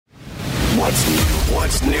What's new?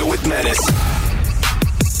 What's new with Menace?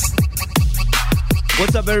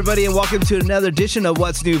 What's up, everybody, and welcome to another edition of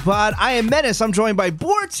What's New Pod. I am Menace. I'm joined by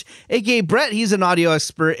Bort, a.k.a. Brett. He's an audio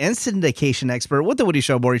expert and syndication expert with the Woody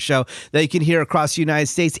Show Party Show that you can hear across the United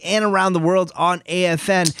States and around the world on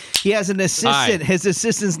AFN. He has an assistant. Hi. His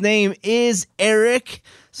assistant's name is Eric.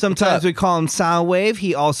 Sometimes we call him Soundwave.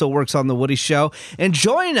 He also works on the Woody Show. And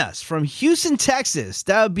join us from Houston, Texas.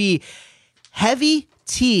 That would be Heavy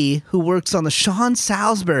T, who works on the Sean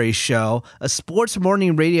Salisbury Show, a sports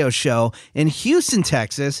morning radio show in Houston,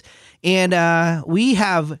 Texas. And we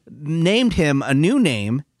have named him a new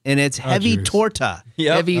name, and it's Heavy Torta.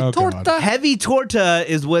 Yep. Heavy Torta. God. Heavy Torta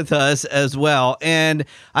is with us as well. And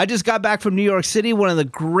I just got back from New York City, one of the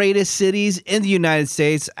greatest cities in the United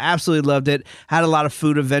States. Absolutely loved it. Had a lot of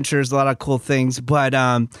food adventures, a lot of cool things. But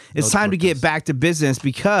it's time to get back to business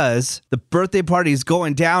because the birthday party is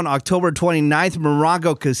going down October 29th,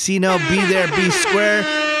 Morongo Casino. Be there, be square.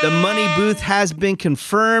 The money booth has been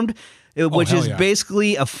confirmed. Which is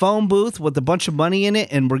basically a phone booth with a bunch of money in it,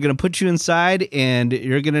 and we're going to put you inside, and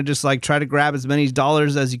you're going to just like try to grab as many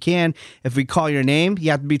dollars as you can. If we call your name,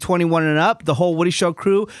 you have to be 21 and up. The whole Woody Show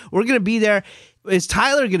crew, we're going to be there. Is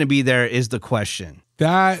Tyler going to be there is the question.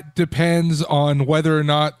 That depends on whether or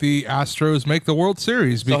not the Astros make the World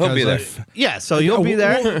Series. Because so he'll be there. So you'll be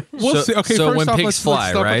there. We'll see. Okay, so first when off, pigs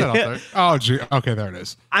fly, right? Oh, gee. Okay, there it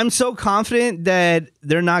is. I'm so confident that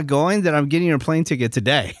they're not going that I'm getting your plane ticket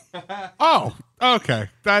today. Oh, okay.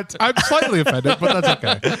 I'm slightly offended, but that's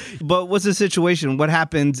okay. But what's the situation? What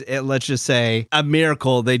happens at, let's just say, a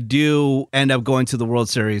miracle, they do end up going to the World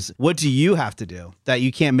Series? What do you have to do that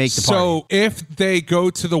you can't make the party? So if they go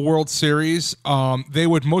to the World Series, they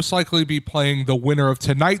would most likely be playing the winner of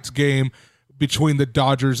tonight's game between the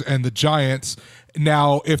Dodgers and the Giants.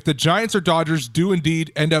 Now, if the Giants or Dodgers do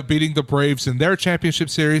indeed end up beating the Braves in their championship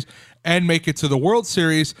series and make it to the World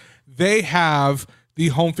Series, they have the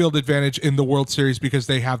home field advantage in the World Series because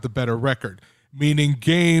they have the better record. Meaning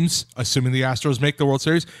games, assuming the Astros make the World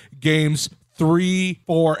Series, games 3,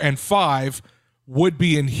 4, and 5 would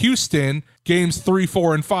be in Houston. Games 3,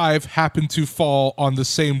 4, and 5 happen to fall on the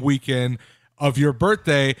same weekend of your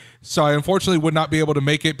birthday. So I unfortunately would not be able to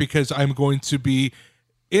make it because I'm going to be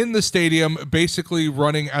in the stadium, basically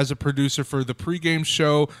running as a producer for the pregame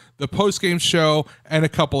show, the postgame show, and a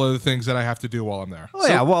couple other things that I have to do while I'm there. Oh,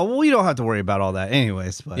 yeah. Well, we don't have to worry about all that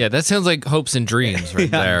anyways. But. Yeah, that sounds like hopes and dreams right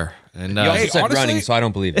there. And you also said honestly, running, so I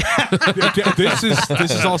don't believe it. This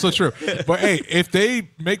is also true. But hey, if they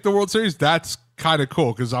make the World Series, that's kind of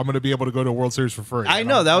cool because I'm going to be able to go to a World Series for free. I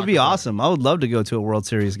know, that would be awesome. I would love to go to a World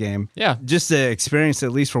Series game. Yeah. Just to experience it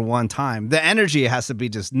at least for one time. The energy has to be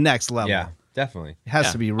just next level. Yeah. Definitely. It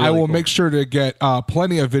has to be really I will cool. make sure to get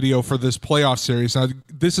plenty of video for this playoff series. Now,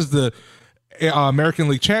 this is the American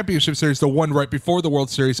League Championship Series, the one right before the World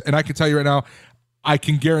Series. And I can tell you right now, I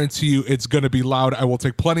can guarantee you it's going to be loud. I will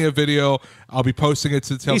take plenty of video. I'll be posting it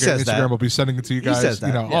to the Tailgate Instagram. That. I'll be sending it to you guys. He says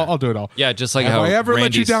that. I'll do it all. Yeah, just like Have how I ever Randy's,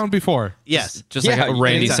 let you down before? Yes. Just like how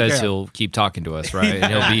Randy says yeah. he'll keep talking to us, right?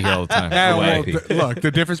 And he'll be here all the time. Yeah, well, look,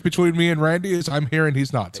 the difference between me and Randy is I'm here and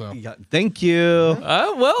he's not. So thank you.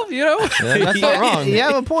 Well, you know, that's not wrong. You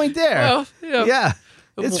have a point there. Well, yeah.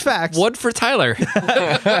 It's facts. One for Tyler.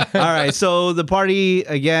 All right. So the party,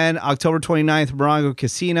 again, October 29th, Morongo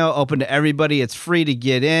Casino, open to everybody. It's free to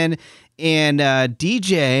get in. And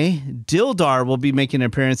DJ Dildar will be making an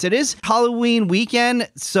appearance. It is Halloween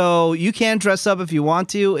weekend, so you can dress up if you want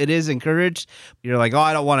to. It is encouraged. You're like, oh,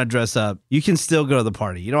 I don't want to dress up. You can still go to the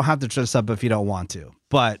party. You don't have to dress up if you don't want to.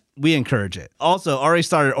 But we encourage it. Also, already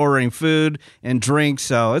started ordering food and drinks,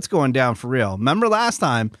 so it's going down for real. Remember last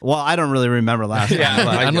time? Well, I don't really remember last time.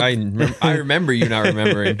 Yeah, I remember you not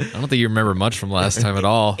remembering. I don't think you remember much from last time at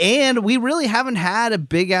all. And we really haven't had a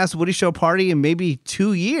big-ass Woody Show party in maybe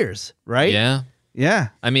 2 years, right? Yeah. Yeah.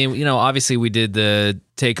 I mean, you know, obviously we did the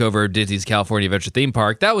takeover of Disney's California Adventure Theme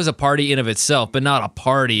Park. That was a party in of itself, but not a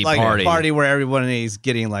party. A party where everyone is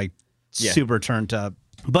getting like super turned up.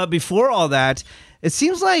 But before all that, it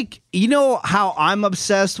seems like, you know how I'm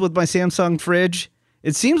obsessed with my Samsung fridge?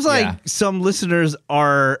 It seems like some listeners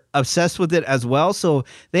are obsessed with it as well. So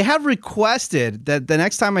they have requested that the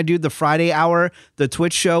next time I do the Friday hour, the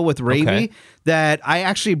Twitch show with Ravy, that I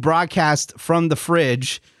actually broadcast from the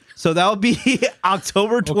fridge. So that'll be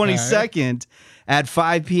October 22nd at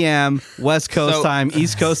 5 p.m. West Coast time,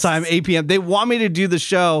 East Coast time, 8 p.m. They want me to do the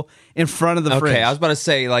show in front of the fridge. Okay, I was about to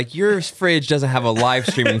say, like, your fridge doesn't have a live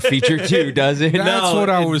streaming feature too, does it? That's what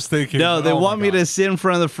I was thinking. No, they want me to sit in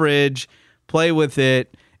front of the fridge, play with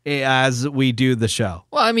it, as we do the show.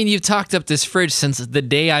 Well, I mean, you've talked up this fridge since the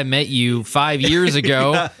day I met you 5 years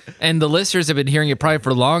ago, and the listeners have been hearing it probably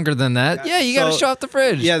for longer than that. Yeah, you got to show off the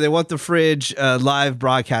fridge. Yeah, they want the fridge live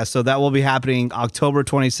broadcast, so that will be happening October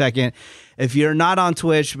 22nd. If you're not on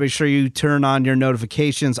Twitch, make sure you turn on your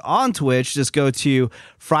notifications on Twitch. Just go to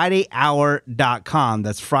FridayHour.com.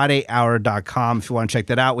 That's FridayHour.com if you want to check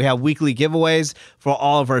that out. We have weekly giveaways for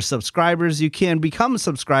all of our subscribers. You can become a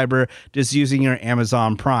subscriber just using your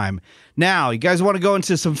Amazon Prime. Now, you guys want to go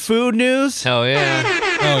into some food news? Hell yeah.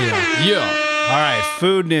 Oh yeah. Yeah. All right,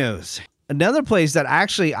 food news. Another place that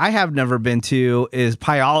actually I have never been to is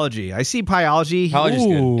Pyology. I see Pyology Pyology's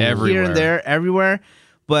good. here Everywhere. and there, everywhere.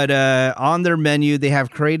 But on their menu, they have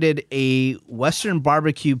created a Western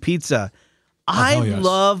barbecue pizza. I hell yes.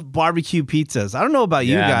 love barbecue pizzas. I don't know about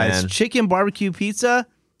you Yeah, guys. man. Chicken barbecue pizza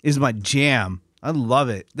is my jam. I love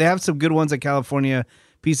it. They have some good ones at California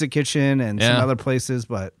Pizza Kitchen and some Yeah. other places,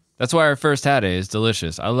 but That's why our first had it. It's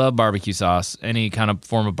delicious. I love barbecue sauce. Any kind of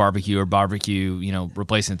form of barbecue or barbecue,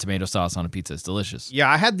 replacing tomato sauce on a pizza. It's delicious. yeah,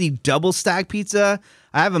 I had the double stack pizza.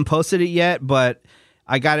 I haven't posted it yet, but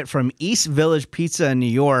I got it from East Village Pizza in New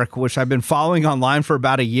York, which I've been following online for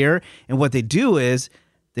about a year. And what they do is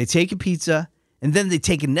they take a pizza and then they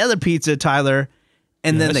take another pizza, Tyler,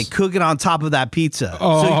 and then they cook it on top of that pizza.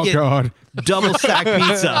 Oh, so you get God. double stack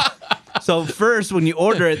pizza. So first, when you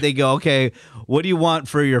order it, they go, okay, what do you want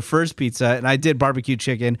for your first pizza? And I did barbecue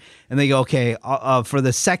chicken. And they go, okay, for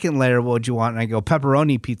the second layer, what would you want? And I go,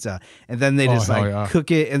 pepperoni pizza. And then they just hell yeah.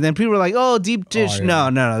 cook it. And then people are like, oh, deep dish. yeah.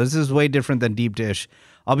 No. This is way different than deep dish.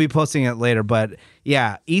 I'll be posting it later. But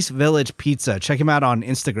yeah, East Village Pizza. Check him out on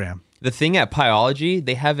Instagram. The thing at Pyology,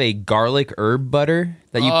 they have a garlic herb butter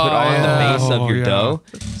that you put on the base of your yeah. dough.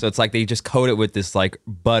 So it's like they just coat it with this like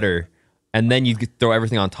butter, and then you throw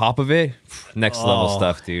everything on top of it. Next level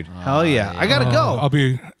stuff, dude. Hell yeah. I got to go. I'll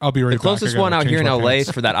be right The closest one out here in LA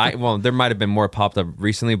for that, well, there might have been more popped up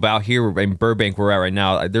recently, but out here in Burbank, where we're at right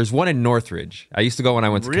now, there's one in Northridge. I used to go when I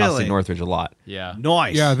went to Cal Really? State Northridge a lot. Yeah.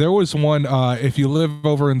 Nice. Yeah, there was one. If you live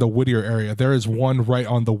over in the Whittier area, there is one right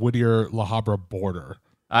on the Whittier La Habra border.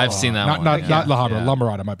 I've seen that Not one. not La Habra, Yeah. La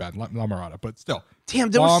Mirada. My bad, La Mirada. But still,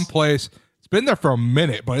 Damn, there bomb was, place. It's been there for a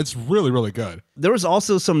minute, but it's really really good. there was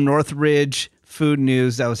also some Northridge food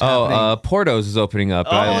news that was happening. Porto's is opening up.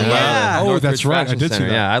 yeah. Oh, that's right. I did see that.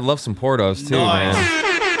 Yeah, I love some Porto's too, Nice. man.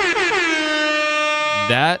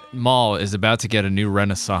 That mall is about to get a new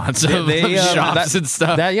renaissance of shops and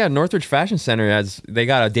stuff. Northridge Fashion Center they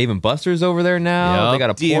got a Dave and Buster's over there now. Yep. They got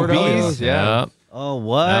a D&B's. Porto's. Yeah. Yep. Oh,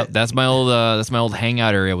 what? Yep. That's my old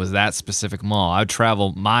hangout area. Was that specific mall? I'd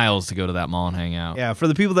travel miles to go to that mall and hang out. Yeah, for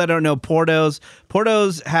the people that don't know Porto's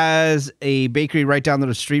has a bakery right down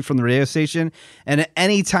the street from the radio station, and at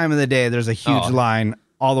any time of the day, there's a huge line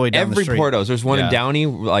all the way down the Every street. Porto's. There's one in Yeah. Downey,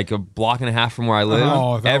 like a block and a half from where I live.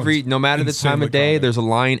 Oh, that one's no matter the time insanely of day, crowded. there's a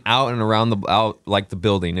line out and around the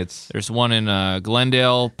building. There's one in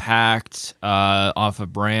Glendale, packed off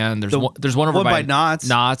of Brand. There's one over one by Knott's.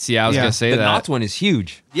 Knott's, yeah, I was Yeah. gonna say the that. Knott's one is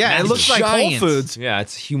huge. Yeah, it It's looks like Whole giant. Foods. Yeah,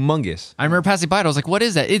 it's humongous. I remember passing by it. I was like, "What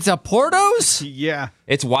is that? It's a Porto's." Yeah.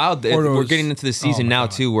 It's wild. Porto's. We're getting into the season now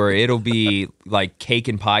too, where it'll be like cake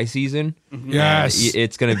and pie season. Yes.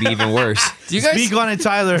 It's gonna be even worse. Do you guys? Speak on it,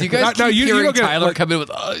 Tyler. Do you guys No, keep you hearing don't get it, Tyler like- come in with?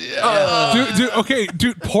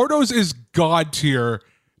 Dude, Porto's is god tier.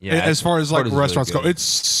 Yeah, as far as like Porto's is really restaurants go, good. it's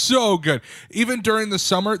so good. Even during the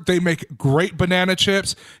summer, they make great banana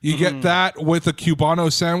chips. You get that with a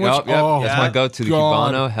Cubano sandwich. Yep, Oh, that's my go-to. The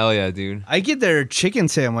God. Cubano, hell yeah, dude. I get their chicken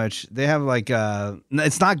sandwich. They have like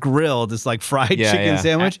it's not grilled, it's like fried Yeah, chicken yeah.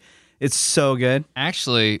 sandwich. It's so good.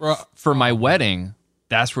 Actually, Bro. for my wedding,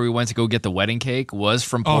 that's where we went to go get the wedding cake. Was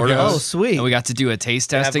from Oh, Porto's. yes. Oh, sweet. And we got to do a taste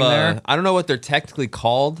testing Have, there. I don't know what they're technically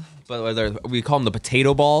called, but we call them the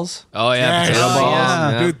potato balls. Oh yeah, Yes. potato Oh, balls.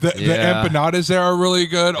 yeah. Dude, the Yeah. empanadas there are really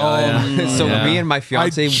good. So Yeah. me and my I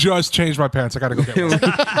fiance, just changed my pants. I gotta go get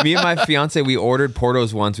one. me and my fiance, we ordered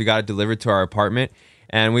Porto's once. We got it delivered to our apartment,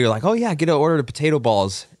 and we were like, "Oh yeah, get an order of potato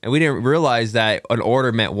balls." And we didn't realize that an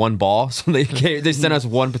order meant one ball, so they sent us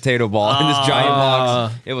one potato ball in this giant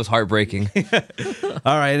box. It was heartbreaking.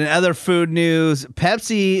 All right, in other food news,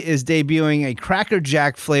 Pepsi is debuting a Cracker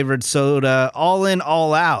Jack flavored soda, all in,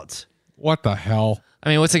 all out. What the hell? I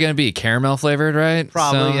mean, what's it going to be? Caramel flavored, right?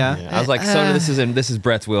 Probably, So- yeah. I was like, "So this is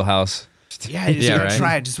Brett's wheelhouse." Yeah, you just Yeah, gotta right.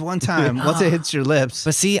 try it just one time. Once it hits your lips.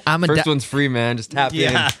 But see, I'm a First one's free, man. Just tap in.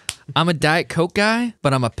 Yeah. I'm a Diet Coke guy,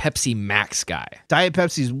 but I'm a Pepsi Max guy. Diet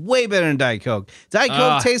Pepsi's way better than Diet Coke. Diet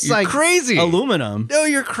Coke tastes you're like crazy. aluminum. No,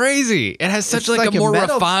 you're crazy. It has such It's like a more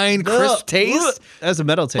metal- refined, crisp taste. That's a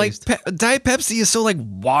metal Like taste. Diet Pepsi is so like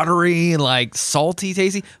watery and like salty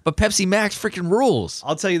tasty, but Pepsi Max freaking rules.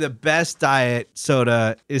 I'll tell you the best diet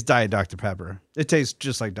soda is Diet Dr. Pepper. It tastes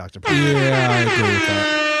just like Dr. Pepper. Yeah, I agree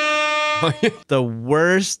with that. The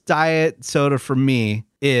worst diet soda for me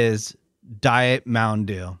is Diet Mountain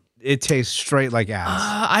Dew. It tastes straight like ass.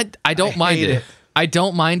 I don't mind hate it. it. I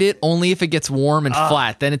don't mind it only if it gets warm and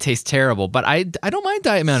flat. Then it tastes terrible. But I don't mind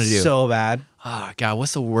Diet Mountain Dew. So bad. Oh God,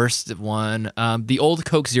 what's the worst one? The old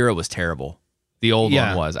Coke Zero was terrible. The old Yeah.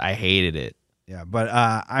 one was. I hated it. Yeah, but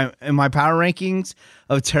I in my power rankings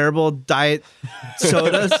of terrible diet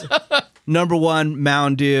sodas, number 1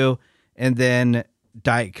 Mountain Dew, and then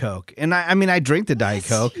Diet Coke. And I mean I drink the Diet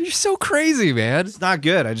Coke. You're so crazy, man. It's not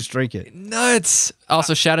good. I just drink it. Nuts.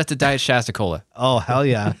 Also, shout out to Diet Shasta Cola. Oh, hell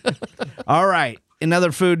yeah. All right. In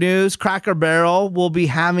other food news, Cracker Barrel will be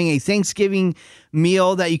having a Thanksgiving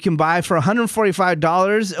meal that you can buy for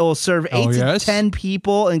 $145. It will serve 8 to 10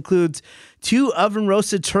 people. Includes 2 oven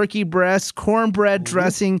roasted turkey breasts, cornbread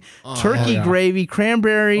dressing, turkey gravy,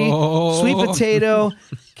 cranberry, sweet potato,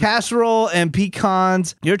 casserole, and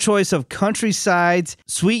pecans. Your choice of countrysides,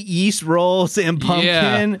 sweet yeast rolls, and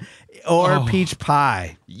pumpkin or peach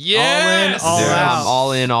pie. Yes. All in, all Dude, out. I'm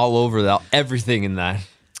all in, all over that. Everything in that.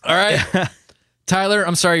 All right. Tyler,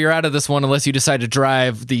 I'm sorry you're out of this one unless you decide to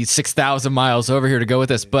drive the 6,000 miles over here to go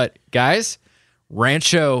with us. But guys,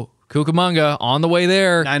 Rancho Cucamonga on the way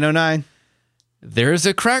there. 909. There's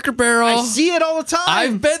a Cracker Barrel. I see it all the time.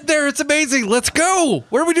 I've been there. It's amazing. Let's go.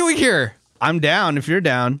 What are we doing here? I'm down if you're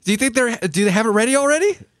down. Do you think do they have it ready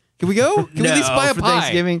already? Can we go? Can we at least buy a for pie?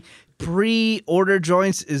 Thanksgiving. Pre-order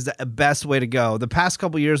joints is the best way to go. The past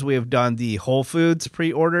couple years, we have done the Whole Foods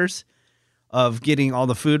pre-orders of getting all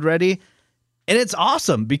the food ready. And it's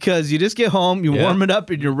awesome because you just get home, you warm it up,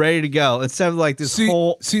 and you're ready to go instead of like this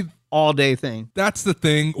whole all-day thing. That's the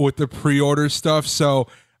thing with the pre-order stuff. So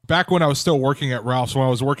back when I was still working at Ralph's, when I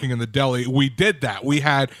was working in the deli, we did that. We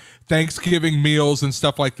had Thanksgiving meals and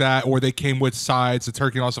stuff like that, or they came with sides, the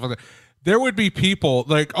turkey and all stuff like that. There would be people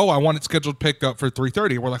like, oh, I want it scheduled picked up for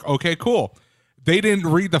 3:30. We're like, okay, cool. They didn't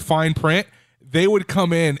read the fine print. They would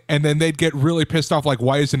come in and then they'd get really pissed off, like,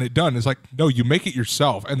 why isn't it done? It's like, no, you make it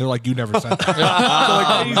yourself. And they're like, you never sent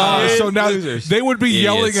it. So now they would be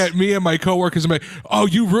yelling at me and my coworkers and be like, oh,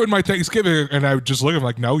 you ruined my Thanksgiving. And I would just look at them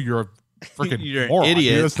like, no, you're a freaking You're an moron.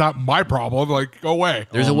 idiot. Dude, that's not my problem. Like, go away.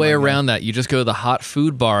 There's a way around that. You just go to the hot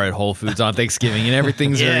food bar at Whole Foods on Thanksgiving, and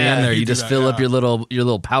everything's already in there. You just fill up your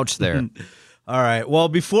little pouch there. All right. Well,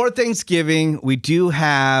 before Thanksgiving, we do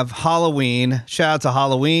have Halloween. Shout out to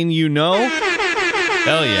Halloween, you know.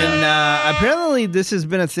 Hell yeah! And apparently this has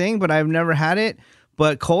been a thing, but I've never had it.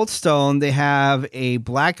 But Cold Stone, they have a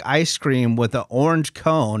black ice cream with an orange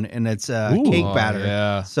cone, and it's cake batter.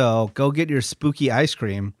 Yeah. So go get your spooky ice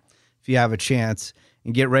cream if you have a chance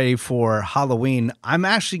and get ready for Halloween. I'm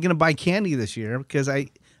actually going to buy candy this year because I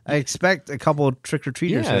expect a couple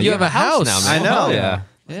trick-or-treaters. Yeah, You have a house. now, man. I know. Hell yeah.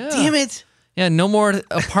 Yeah. Damn it. Yeah, no more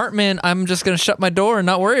apartment. I'm just gonna shut my door and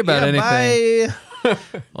not worry about anything. Bye.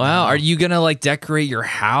 Wow, are you gonna like decorate your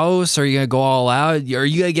house? Are you gonna go all out? Are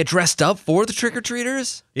you gonna get dressed up for the trick or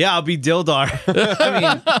treaters? Yeah, I'll be Dildar. I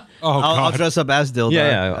mean, I'll dress up as Dildar.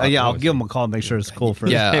 Yeah, I'll give him a call and make sure it's cool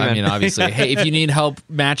first. Yeah, I man. mean, obviously. Hey, if you need help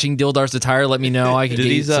matching Dildar's attire, let me know. I can Do get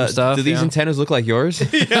you these some stuff. do these antennas look like yours?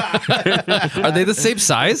 Are they the same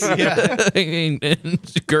size? Yeah. I mean,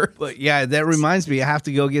 girth. But yeah, that reminds me, I have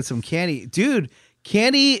to go get some candy. Dude,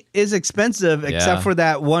 candy is expensive except for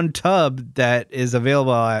that one tub that is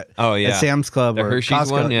available at Sam's Club The or Hershey's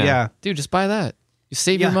Costco. one, yeah. Dude, just buy that. You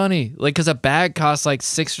save your Yeah. money. Like, because a bag costs like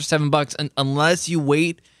 $6 or $7, and unless you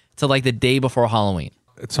wait till like the day before Halloween.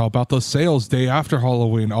 It's all about those sales day after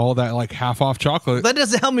Halloween, all that like half off chocolate. That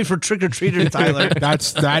doesn't help me for trick-or-treater, Tyler.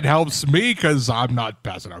 That helps me because I'm not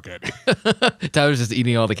passing out candy. Tyler's just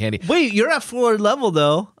eating all the candy. Wait, you're at floor level,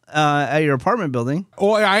 though, at your apartment building.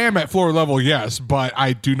 Well, I am at floor level, yes, but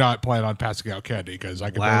I do not plan on passing out candy because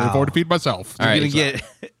I can barely afford to feed myself. All You're right, going to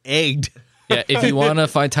get egged. Yeah, if you want to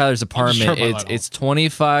find Tyler's apartment, Sure, my level. it's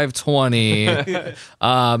 2520.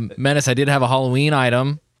 Menace, I did have a Halloween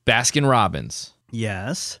item. Baskin Robbins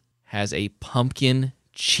Yes. has a pumpkin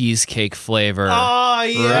cheesecake flavor Oh,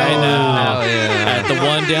 yeah. right now. At the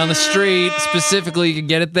one down the street, specifically, you can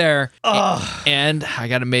get it there. And I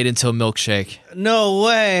got it made into a milkshake. No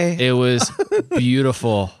way. It was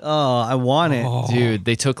beautiful. Oh, I want it. Dude,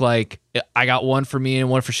 they took like, I got one for me and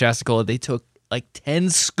one for Shasta Cola. They took like 10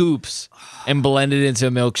 scoops and blend it into a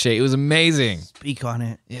milkshake. It was amazing. Speak on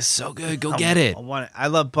it. It's so good. Go get it. I want it. I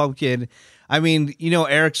love pumpkin. I mean,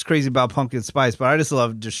 Eric's crazy about pumpkin spice, but I just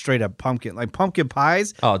love just straight up pumpkin. Like pumpkin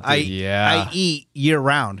pies, Oh, dude. Yeah. I eat year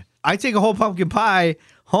round. I take a whole pumpkin pie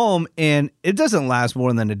home, and it doesn't last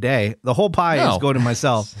more than a day. The whole pie is going to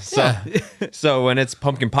myself. So when it's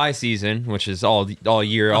pumpkin pie season, which is all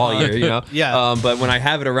year, Yeah. But when I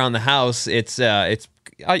have it around the house, it's I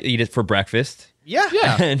eat it for breakfast. Yeah.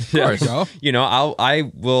 And Of course.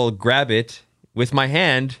 I will grab it with my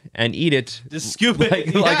hand and eat it. Just scoop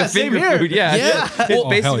it. like a same finger here. food. Yeah. Yeah. It's hell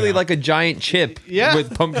basically yeah. like a giant chip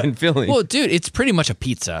with pumpkin filling. Well, dude, it's pretty much a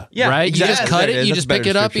pizza, Yeah, right? You just exactly. cut It it, is. you That's just a better pick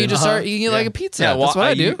it up, you description. just start eating it like a pizza. Yeah, well, That's what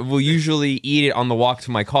I do. will usually eat it on the walk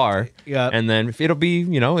to my car. Yeah. And then if it'll be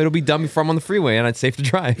done before I'm on the freeway and it's safe to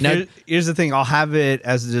drive. Here's the thing. I'll have it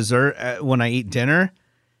as a dessert when I eat dinner.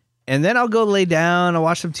 And then I'll go lay down, I'll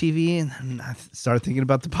watch some TV, and then I start thinking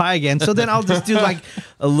about the pie again. So then I'll just do like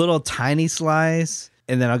a little tiny slice,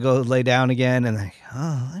 and then I'll go lay down again. And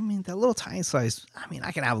that little tiny slice,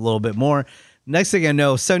 I can have a little bit more. Next thing I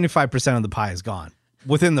know, 75% of the pie is gone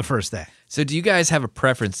within the first day. So do you guys have a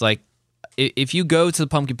preference? Like, if you go to the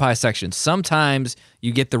pumpkin pie section, sometimes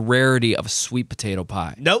you get the rarity of a sweet potato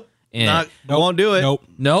pie. Nope. Yeah. Won't do it. Nope.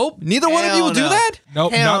 Nope. Neither one of you will do no. that?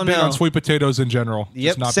 Nope. Hell Not big no. on sweet potatoes in general. Just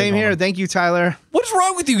Yep. not big Same on here. them. Thank you, Tyler. What's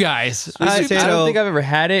wrong with you guys? I potato. don't think I've ever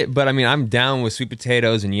had it, but I'm down with sweet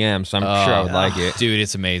potatoes and yams, so I'm sure I would like it. Dude,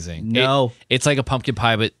 it's amazing. No. It's like a pumpkin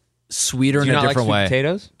pie, but sweeter Do in you a not like different sweet way.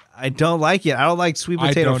 potatoes? I don't like it. I don't like sweet I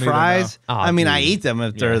potato don't either, fries. no. Oh, I dude. eat them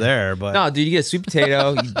if they're there, but No, dude, you get a sweet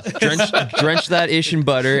potato, you drench that ish in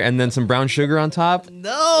butter, and then some brown sugar on top.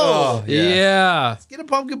 no. Oh, Yeah. Get a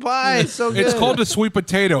pumpkin pie. It's so good. It's called a sweet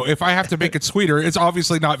potato. If I have to make it sweeter, it's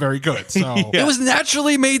obviously not very good. So It was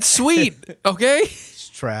naturally made sweet, okay? It's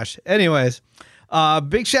trash. Anyways,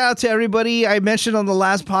 big shout out to everybody I mentioned on the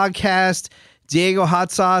last podcast. Diego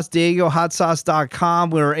Hot Sauce,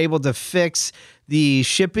 DiegoHotSauce.com. We were able to fix the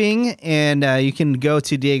shipping, and you can go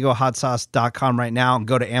to DiegoHotSauce.com right now and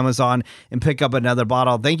go to Amazon and pick up another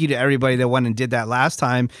bottle. Thank you to everybody that went and did that last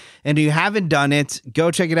time. And if you haven't done it,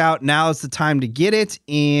 go check it out. Now is the time to get it.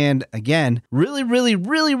 And again, really, really,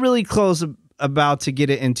 really, really close about to get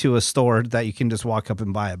it into a store that you can just walk up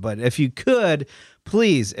and buy it. But if you could,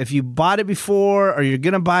 please, if you bought it before or you're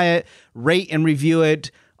going to buy it, rate and review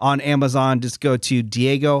it on Amazon. Just go to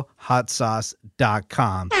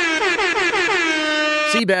DiegoHotSauce.com.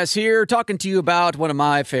 Seabass here, talking to you about one of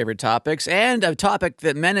my favorite topics and a topic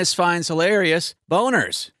that Menace finds hilarious,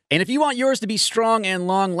 boners. And if you want yours to be strong and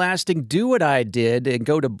long-lasting, do what I did and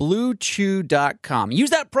go to BlueChew.com. Use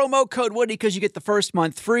that promo code Woody because you get the first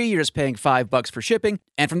month free. You're just paying $5 for shipping.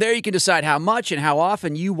 And from there, you can decide how much and how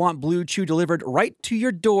often you want Blue Chew delivered right to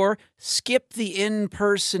your door. Skip the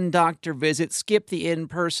in-person doctor visit. Skip the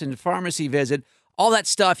in-person pharmacy visit. All that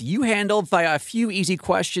stuff you handle via a few easy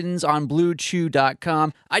questions on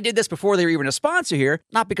BlueChew.com. I did this before they were even a sponsor here,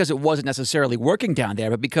 not because it wasn't necessarily working down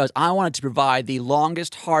there, but because I wanted to provide the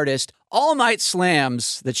longest, hardest, all-night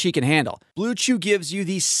slams that she can handle. Blue Chew gives you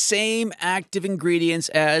the same active ingredients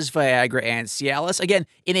as Viagra and Cialis, again,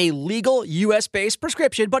 in a legal U.S.-based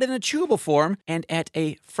prescription, but in a chewable form and at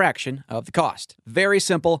a fraction of the cost. Very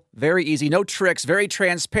simple, very easy, no tricks, very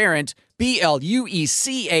transparent.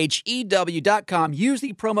 BlueChew.com. Use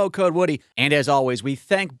the promo code Woody. And as always, we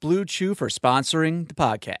thank Blue Chew for sponsoring the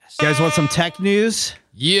podcast. You guys want some tech news?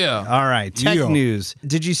 Yeah. All right, tech Yeah. news.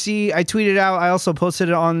 Did you see? I tweeted out. I also posted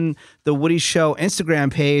it on the Woody Show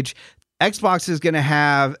Instagram page. Xbox is going to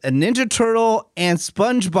have a Ninja Turtle and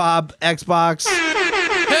SpongeBob Xbox,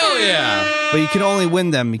 Hell yeah. but you can only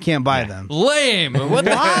win them. You can't buy them. Lame. What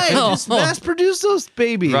the Why? hell? Just mass produce those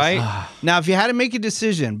babies. Right? Now, if you had to make a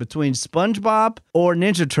decision between SpongeBob or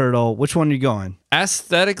Ninja Turtle, which one are you going?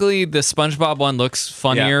 Aesthetically, the SpongeBob one looks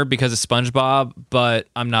funnier Yeah. because it's SpongeBob, but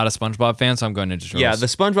I'm not a SpongeBob fan, so I'm going Ninja Turtles. Yeah, the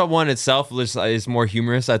SpongeBob one itself is more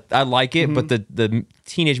humorous. I like it, but the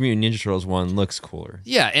Teenage Mutant Ninja Turtles one looks cooler.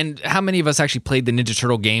 Yeah, and how many of us actually played the Ninja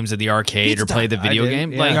Turtle games at the arcade or played the video I did,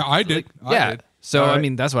 game? yeah. Like, yeah, I did. yeah. I did. So, All I right.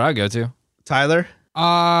 mean, that's what I go to. Tyler?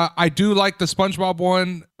 I do like the SpongeBob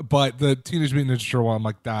one, but the Teenage Mutant Ninja Turtle one, I'm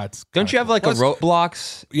like, that's Don't you have like a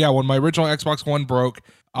Roblox? Yeah, when my original Xbox One broke,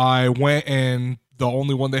 I went and the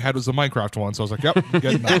only one they had was the Minecraft one. So I was like, yep, I'm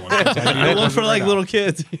getting that one. The one for like little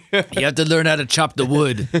kids. You have to learn how to chop the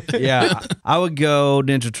wood. Yeah, I would go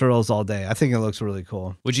Ninja Turtles all day. I think it looks really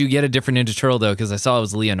cool. Would you get a different Ninja Turtle, though? Because I saw it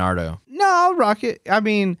was Leonardo. No, I'll rock it. I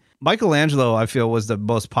mean, Michelangelo, I feel, was the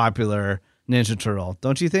most popular Ninja Turtle.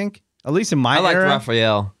 Don't you think? At least in my I like era.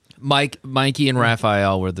 Raphael. Mikey and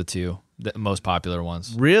Raphael were the two most popular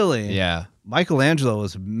ones. Really? Yeah. Michelangelo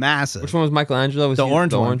was massive. Which one was Michelangelo? Was The he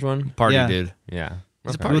orange the one. orange one? Party Yeah. dude. Yeah.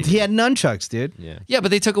 He's a Okay. party Well, he had nunchucks, dude. Yeah. Yeah, but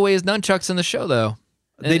they took away his nunchucks in the show, though.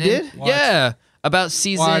 They did? Yeah. About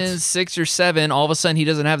season What? 6 or 7, all of a sudden he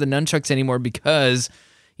doesn't have the nunchucks anymore because,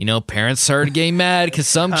 parents started getting mad because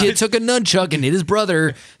some kid took a nunchuck and hit his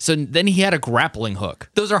brother. So then he had a grappling hook.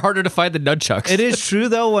 Those are harder to find than nunchucks. It is true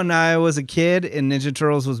though. When I was a kid and Ninja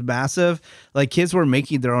Turtles was massive, like kids were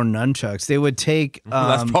making their own nunchucks. They would take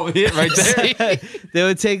That's probably it right there. they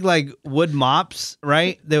would take like wood mops,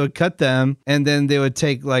 right? They would cut them and then they would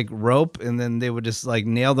take like rope and then they would just like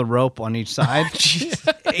nail the rope on each side.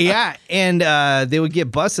 Yeah, and they would get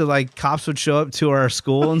busted. Like cops would show up to our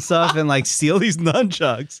school and stuff and like steal these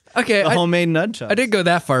nunchucks. Okay, The homemade nunchucks. I didn't go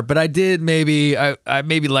that far, but I did I maybe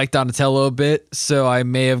liked Donatello a bit, so I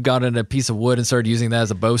may have gotten a piece of wood and started using that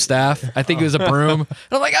as a bow staff. I think it was a broom. And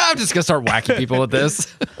I'm like, I'm just gonna start whacking people with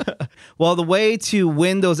this. Well, the way to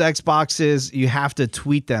win those Xboxes, you have to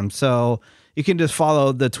tweet them. So you can just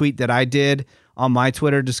follow the tweet that I did on my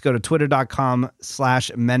Twitter. Just go to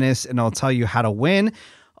twitter.com/menace and I'll tell you how to win.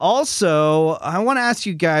 Also, I want to ask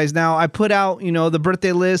you guys now, I put out, the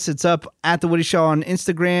birthday list. It's up at the Woody Show on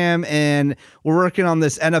Instagram, and we're working on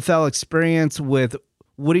this NFL experience with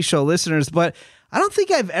Woody Show listeners, but I don't think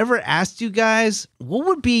I've ever asked you guys, what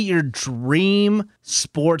would be your dream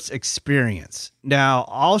sports experience? Now,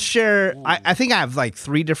 I'll share, I think I have like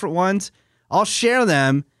 3 different ones. I'll share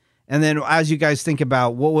them, and then as you guys think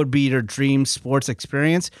about what would be your dream sports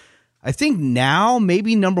experience, I think now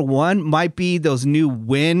maybe number 1 might be those new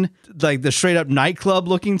Wynn, like the straight up nightclub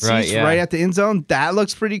looking seats right at the end zone. That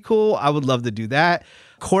looks pretty cool. I would love to do that.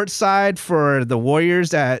 Courtside for the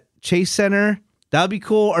Warriors at Chase Center. That would be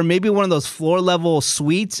cool. Or maybe one of those floor level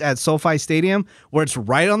suites at SoFi Stadium where it's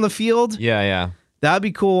right on the field. Yeah. That would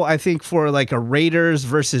be cool, I think, for like a Raiders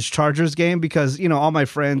versus Chargers game because, all my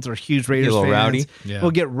friends are huge Raiders a little fans. rowdy. Yeah.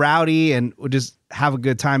 We'll get rowdy and we'll just have a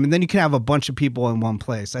good time. And then you can have a bunch of people in one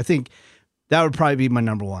place. I think that would probably be my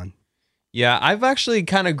number 1. Yeah, I've actually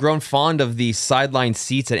kind of grown fond of the sideline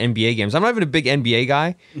seats at NBA games. I'm not even a big NBA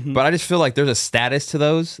guy, but I just feel like there's a status to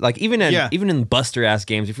those. Like even in buster ass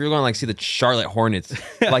games, if you're going to like see the Charlotte Hornets,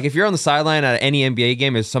 like if you're on the sideline at any NBA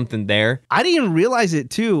game, there's something there. I didn't even realize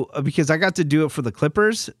it too because I got to do it for the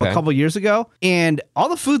Clippers a couple years ago, and all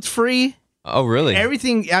the food's free. Oh, really?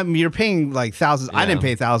 Everything, you're paying like thousands. I didn't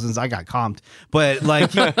pay thousands. I got comped. But like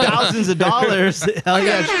thousands of dollars. Hell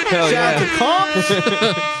yeah. Shout out to comps.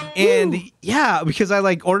 And because I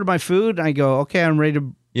like ordered my food and I go, okay, I'm ready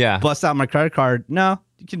to bust out my credit card. No,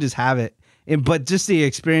 you can just have it. But just the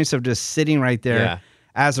experience of just sitting right there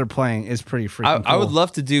as they're playing is pretty freaking cool. I would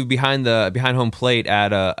love to do behind home plate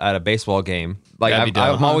at a baseball game. Like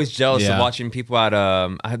I'm always jealous of watching people at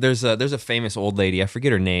there's a famous old lady, I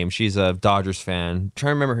forget her name. She's a Dodgers fan. I'm trying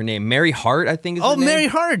to remember her name. Mary Hart, I think is her name. Mary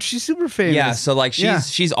Hart, she's super famous. Yeah, so like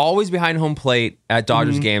she's always behind home plate at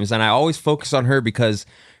Dodgers games, and I always focus on her because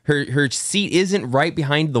her seat isn't right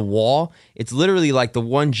behind the wall. It's literally like the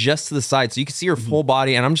one just to the side, so you can see her full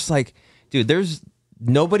body, and I'm just like, dude, there's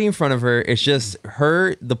nobody in front of her. It's just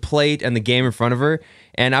her, the plate, and the game in front of her.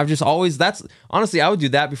 And I've just always, honestly, I would do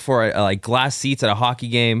that before like glass seats at a hockey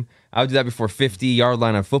game. I would do that before 50-yard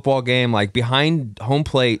line at a football game, like behind home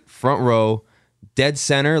plate, front row, dead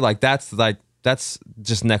center. Like that's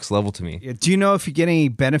just next level to me. Yeah, do you know if you get any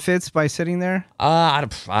benefits by sitting there? I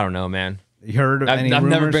don't know, man. You heard of any I've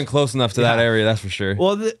never rumors? been close enough to that area, that's for sure.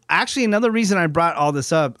 Well, actually, another reason I brought all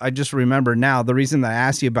this up, I just remember now, the reason that I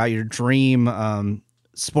asked you about your dream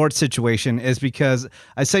sports situation is because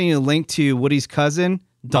I sent you a link to Woody's cousin,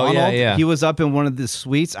 Donald. Yeah. He was up in one of the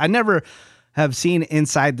suites. I never have seen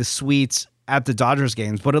inside the suites at the Dodgers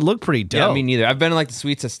games, but it looked pretty dope. Yeah, me neither. I've been in like the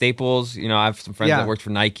suites at Staples. I have some friends that worked for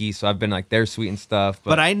Nike, so I've been like their suite and stuff.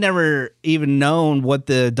 But I never even known what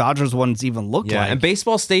the Dodgers ones even looked like. And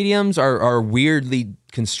baseball stadiums are weirdly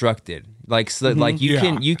constructed. Like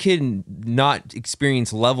you can not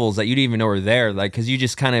experience levels that you didn't even know were there. Like because you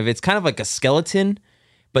just it's kind of like a skeleton.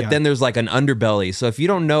 But then there's like an underbelly. So if you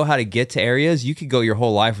don't know how to get to areas, you could go your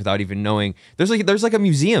whole life without even knowing. There's like a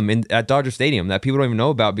museum at Dodger Stadium that people don't even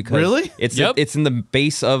know about because it's in the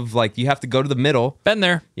base of like you have to go to the middle. Been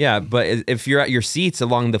there. Yeah, but if you're at your seats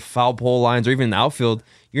along the foul pole lines or even in the outfield,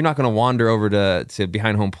 you're not going to wander over to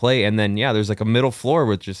behind home plate. And then there's like a middle floor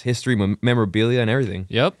with just history, memorabilia, and everything.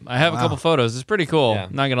 Yep, I have a couple photos. It's pretty cool. Yeah.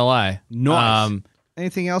 Not gonna lie. Nice.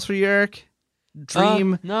 Anything else for you, Eric?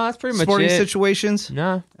 Dream no, that's pretty much sporting it. situations?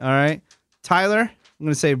 No. All right. Tyler, I'm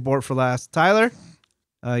going to save Bort for last. Tyler,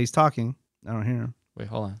 he's talking. I don't hear him. Wait,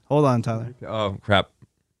 hold on. Hold on, Tyler. Oh, crap.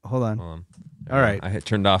 Hold on. All right. I hit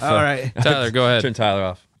turned off. All right. Tyler, go ahead. Turn Tyler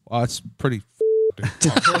off. Well, that's pretty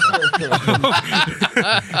happy.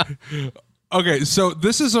 Okay, so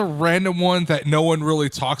this is a random one that no one really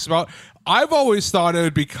talks about. I've always thought it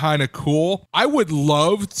would be kind of cool. I would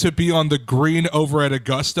love to be on the green over at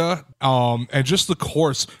Augusta, and just the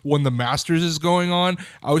course when the Masters is going on.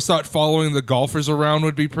 I always thought following the golfers around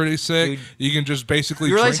would be pretty sick. Dude, you can just basically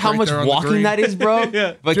You realize drink how right much there on the walking green. that is, bro?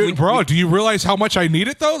 Yeah. Like, Dude, bro, do you realize how much I need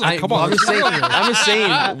it though? Like, come on. I'm just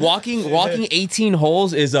saying, walking 18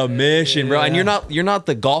 holes is a mission, bro. And you're not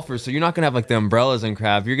the golfer, so you're not gonna have like the umbrellas and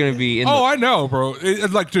crap. You're gonna be in. Oh, I know, bro.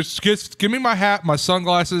 Like, just give me my hat, my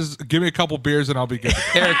sunglasses, give me a couple beers, and I'll be good.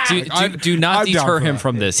 Eric, do not I'm down deter for him that.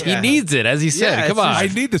 from this. He needs it, as he said. Yeah, Come it's on. I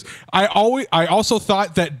need this. I also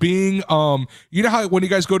thought that being you know how when you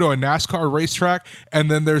guys go to a NASCAR racetrack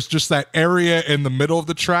and then there's just that area in the middle of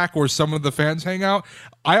the track where some of the fans hang out,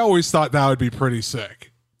 I always thought that would be pretty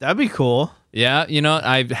sick. That'd be cool. Yeah,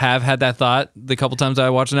 I have had that thought the couple times I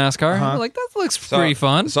watch NASCAR. I'm like, that looks pretty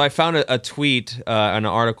fun. So I found a tweet, an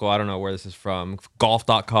article. I don't know where this is from.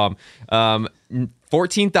 Golf.com.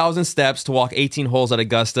 14,000 steps to walk 18 holes at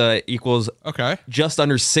Augusta equals just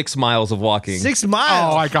under 6 miles of walking. 6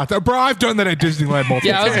 miles. Oh, I got that, bro. I've done that at Disneyland multiple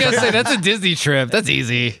Yeah, I was times. gonna say that's a Disney trip. That's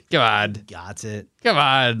easy. Come on, Got it. come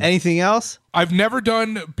on. Anything else? I've never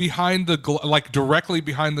done behind the like directly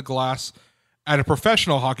behind the glass at a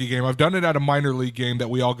professional hockey game. I've done it at a minor league game that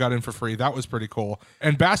we all got in for free. That was pretty cool.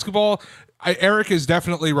 And basketball, Eric is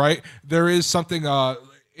definitely right. There is something.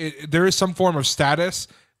 There is some form of status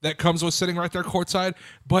that comes with sitting right there courtside.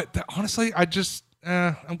 But honestly,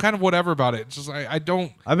 I'm kind of whatever about it. It's just I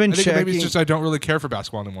don't. I've been I think maybe checking- it's just I don't really care for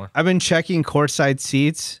basketball anymore. I've been checking courtside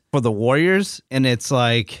seats for the Warriors, and it's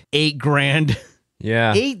like $8,000,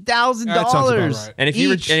 Yeah. That sounds about $8,000. right. And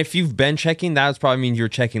if you've been checking, that probably means you were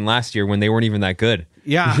checking last year when they weren't even that good.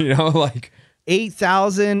 Yeah, You know, like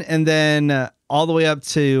 8,000, and then all the way up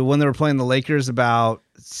to when they were playing the Lakers, about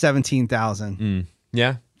 17,000.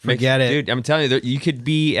 yeah. Forget it. Dude, I'm telling you, you could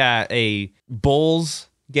be at a Bulls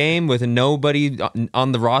game with nobody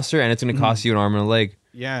on the roster, and it's going to cost you an arm and a leg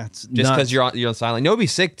Yeah, it's just because you're on silent. You know, what'd be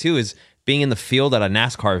sick too is being in the field at a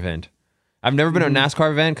NASCAR event. I've never been to a NASCAR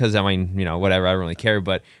event because whatever, I don't really care.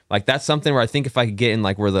 But like that's something where I think if I could get in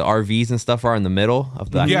like where the RVs and stuff are in the middle of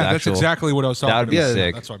the Yeah, the that's actual, exactly what I was talking that about. would be Yeah,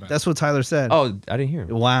 sick. That's what I meant. That's what Tyler said. Oh, I didn't hear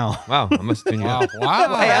him. Wow. Wow, I must have been wow.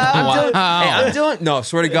 Wow. I'm doing. No,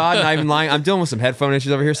 swear to God, not even lying. I'm dealing with some headphone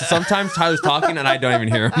issues over here. So sometimes Tyler's talking and I don't even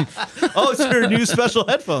hear him. Oh, it's your new special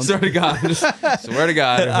headphones. Swear to God. Swear to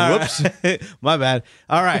God. Whoops. My bad.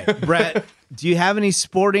 All right, Brett, do you have any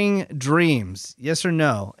sporting dreams? Yes or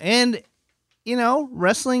no? And,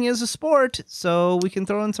 wrestling is a sport, so we can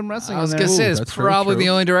throw in some wrestling I was in gonna there. say it's that's very probably true. the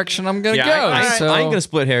only direction I'm gonna Yeah, go. I ain't gonna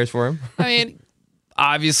split hairs for him. I mean,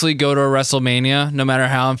 obviously go to a WrestleMania, no matter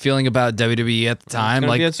how I'm feeling about WWE at the time.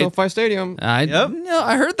 Gonna Like be at SoFi Stadium. I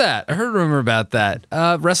heard that. I heard a rumor about that.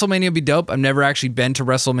 WrestleMania would be dope. I've never actually been to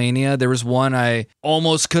WrestleMania. There was one I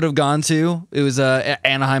almost could have gone to. It was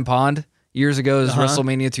Anaheim Pond years ago. It was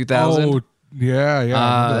WrestleMania 2000. Oh, yeah. I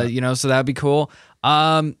remember that. So that'd be cool.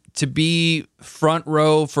 To be front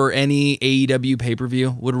row for any AEW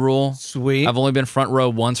pay-per-view would rule. Sweet. I've only been front row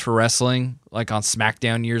once for wrestling, like on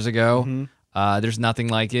SmackDown years ago. There's nothing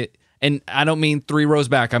like it. And I don't mean 3 rows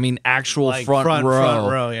back. I mean actual Like front row.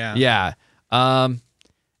 front row, yeah. Yeah.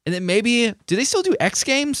 And then maybe, do they still do X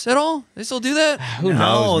Games at all? They still do that? Who No,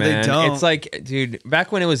 knows, they man? don't. It's like, dude,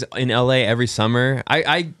 back when it was in LA every summer,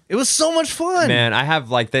 I It was so much fun. man, I have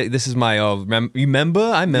like this is my you remember?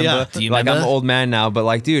 I remember. Yeah. Do you like I'm remember? an old man now, but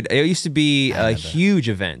like, dude, it used to be a huge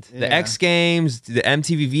event. The Yeah. X Games, the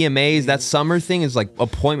MTV VMAs, that summer thing is like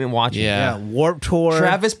appointment watching. Yeah. Yeah, Warp Tour.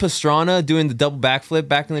 Travis Pastrana doing the double backflip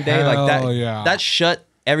back in the day, like Hell that. yeah. That shut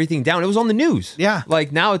everything down. It was on the news. Yeah.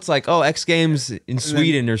 Like now it's like, oh, X Games in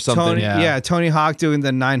Sweden or something. Tony, Yeah. Tony Hawk doing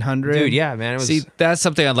the 900. Dude, yeah, man. It was See, that's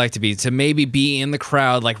something I'd like to maybe be in the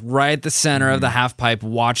crowd, like right at the center of the half pipe,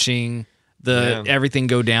 watching everything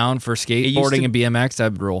go down for skateboarding and BMX.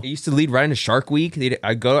 That'd rule. It used to lead right into Shark Week.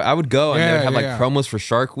 I would go, and they would have like Yeah. promos for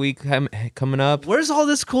Shark Week coming up. Where's all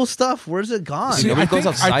this cool stuff? Where's it gone? See, nobody goes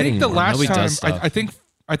outside I think the anymore. last Nobody time does stuff.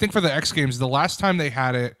 I think for the X Games, the last time they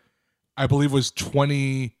had it, I believe was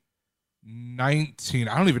 2019.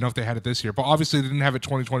 I don't even know if they had it this year, but obviously they didn't have it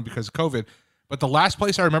 2020 because of COVID. But the last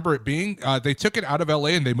place I remember it being, they took it out of LA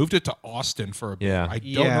and they moved it to Austin for a bit. Yeah. I don't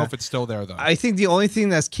Yeah. know if it's still there though. I think the only thing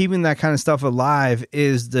that's keeping that kind of stuff alive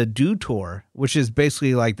is the Do Tour, which is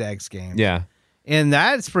basically like the X Games. Yeah. And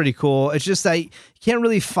that's pretty cool. It's just that you can't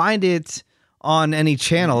really find it on any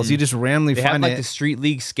channels. You just randomly They had find like it. the Street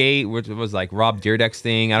League Skate, which was like Rob Dyrdek's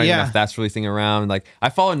thing. I don't even know Yeah. if that's really thing around. Like I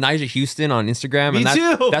follow Nigel Houston on Instagram, Me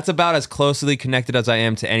and too. that's about as closely connected as I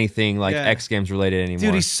am to anything like Yeah. X Games related anymore.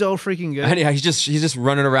 Dude, he's so freaking good. and yeah, he's just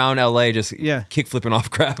running around LA, just Yeah. kick flipping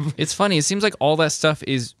off crap. It's funny. It seems like all that stuff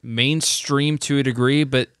is mainstream to a degree,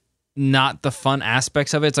 but not the fun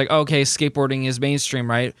aspects of it. It's like, okay, skateboarding is mainstream,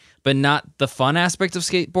 right? But not the fun aspect of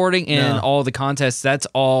skateboarding and No. all the contests. That's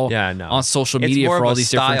all Yeah, no. on social It's media more for of all a these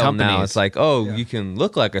different style companies. now. It's like, you can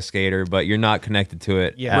look like a skater, but you're not connected to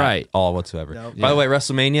it. Yeah. at Right. all whatsoever. Nope. By the way,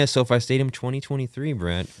 WrestleMania, SoFi Stadium 2023,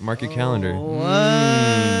 Brent. Mark your calendar.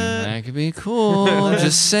 That could be cool.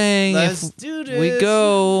 Just saying. Let's If do we this.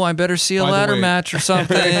 go, I better see a By the ladder way- match or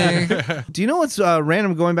something. Do you know what's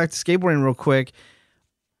random going back to skateboarding real quick?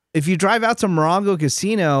 If you drive out to Morongo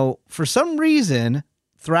Casino, for some reason,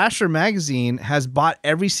 Thrasher Magazine has bought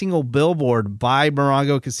every single billboard by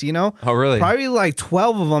Morongo Casino. Oh, really? Probably like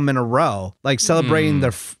 12 of them in a row, like celebrating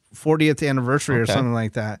their 40th anniversary or Okay. something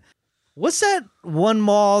like that. What's that one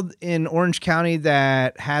mall in Orange County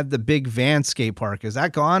that had the big van skate park? Is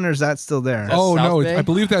that gone or is that still there? Oh, Oh South no, Bay? I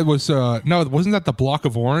believe that was no, wasn't that the Block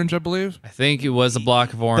of Orange? I believe. I think it was a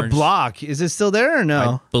block of The orange. block. Is it still there or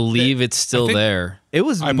no? I believe it's still think- there. It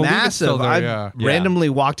was I believe it's massive. still there, I yeah. randomly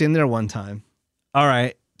walked in there one time. All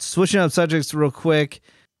right. Switching up subjects real quick.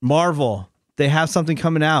 Marvel, they have something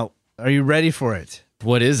coming out. Are you ready for it?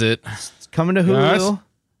 What is it? It's coming to Hulu. Yes.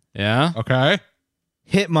 Yeah. Okay.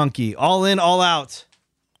 Hit Monkey. All in, all out.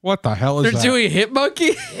 What the hell is They're that? doing Hit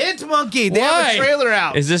Monkey? Hit Monkey. They Why? have a trailer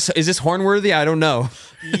out. Is this Hornworthy? I don't know.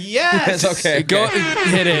 Yes. That's okay. Go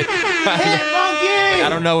hit it. Hit Monkey. I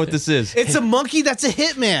don't know what this is. It's a monkey that's a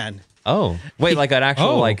hitman. Oh, wait, like an actual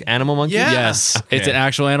Oh. like animal monkey? Yeah. Yes. It's an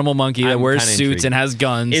actual animal monkey that I'm wears kinda suits intrigued. and has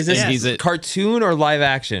guns. Is this and he's a cartoon or live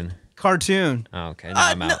action? Cartoon. Oh, okay, now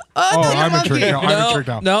I'm out. Oh, I'm Monkey. intrigued. No, I'm intrigued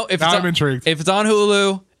now. No, if Now it's I'm intrigued. If it's on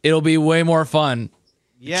Hulu, it'll be way more fun.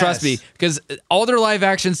 Yes. Trust me, because all their live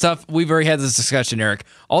action stuff, we've already had this discussion, Eric.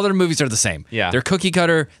 All their movies are the same. Yeah. They're cookie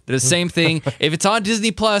cutter. They're the same thing. If it's on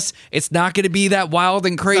Disney Plus, it's not going to be that wild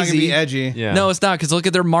and It's not gonna crazy. be edgy. Yeah. No, it's not, because look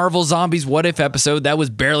at their Marvel Zombies What If episode. That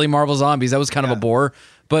was barely Marvel Zombies. That was kind of a bore.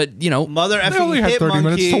 But, you know, Mother They effing only had Hit 30 Monkey.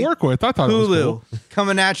 minutes to work with. I thought it was Hulu cool.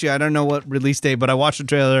 coming at you. I don't know what release date, but I watched the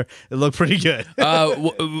trailer. It looked pretty good.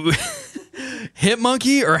 Hit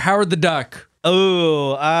Monkey or Howard the Duck?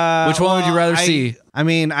 Oh, Which one would you rather see? I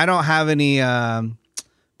mean, I don't have any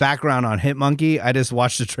background on Hit Monkey. I just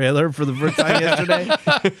watched the trailer for the first time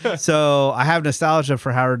yesterday, so I have nostalgia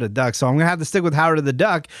for Howard the Duck. So I'm gonna have to stick with Howard the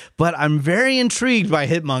Duck. But I'm very intrigued by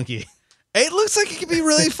Hit Monkey. It looks like it could be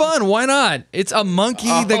really fun. Why not? It's a monkey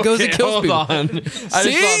that goes and kills hold people. on. I just saw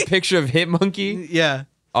See? a picture of Hit Monkey. Yeah,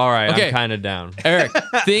 All right, Okay. I'm kind of down. Eric,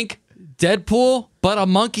 think Deadpool, but a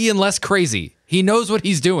monkey and less crazy. He knows what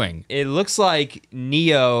he's doing. It looks like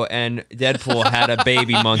Neo and Deadpool had a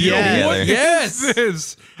baby monkey Yeah. together. What Yes. is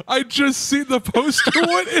this? I just see the poster.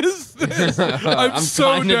 What is this? I'm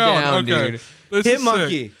so kinda down. down, Okay. dude. This Hit is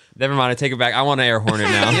Monkey. sick. Never mind, I take it back. I want to air hornet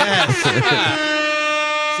now. Yes.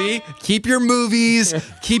 See? Keep your movies.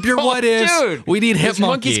 Keep your what ifs. Dude, We need Hit this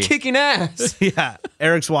Monkey. monkey's kicking ass. Yeah.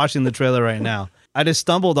 Eric's watching the trailer right now. I just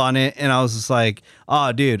stumbled on it and I was just like,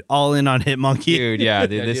 "Oh, dude, all in on Hit Monkey." Dude, yeah,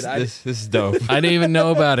 dude, this is dope. I didn't even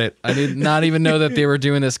know about it. I did not even know that they were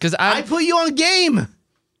doing this because I put you on game.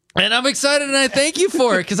 and I'm excited and I thank you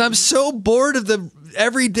for it because I'm so bored of the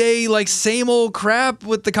everyday like same old crap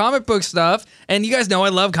with the comic book stuff. And you guys know I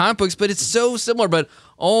love comic books, but it's so similar. But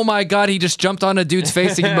oh my god, he just jumped on a dude's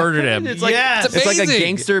face and he murdered him. It's like Yes. it's like a amazing.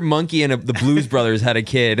 gangster monkey and the Blues Brothers had a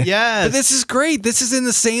kid. Yes. But this is great. This is in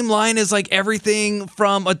the same line as like everything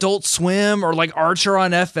from Adult Swim or like Archer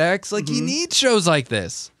on FX. Like you need shows like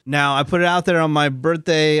this. Now, I put it out there on my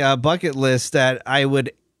birthday bucket list that I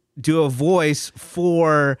would do a voice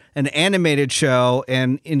for an animated show,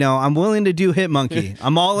 and I'm willing to do Hit Monkey.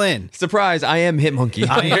 I'm all in. Surprise, I am Hit Monkey.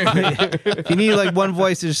 If you need like one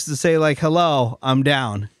voice just to say like hello, I'm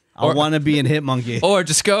down. I want to be in Hit Monkey. Or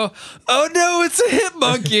just go, oh no, it's a Hit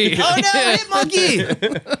Monkey. Oh no, Hit Monkey!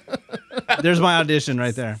 There's my audition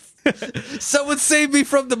right there. Someone save me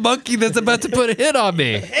from the monkey that's about to put a hit on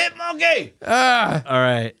me. Hit Monkey! Ah. All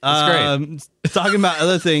right. That's Talking about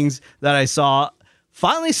other things that I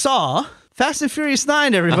finally saw Fast and Furious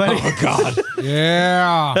 9, everybody. Oh God.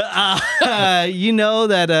 Yeah. You know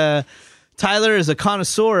that Tyler is a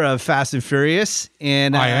connoisseur of Fast and Furious,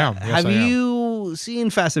 and I am. Yes, have I am. you seen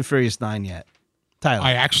Fast and Furious 9 yet? Tyler.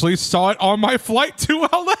 I actually saw it on my flight to LA.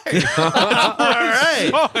 All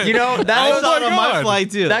right. You know, I that saw it goes, on my God.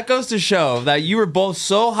 flight too. that goes to show that you were both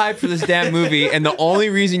so hyped for this damn movie, and the only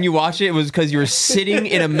reason you watched it was because you were sitting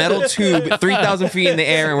in a metal tube 3,000 feet in the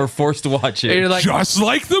air and were forced to watch it. And you're like, Just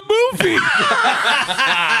like the movie.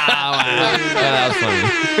 That was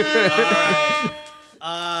funny.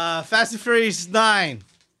 Fast and Furious 9.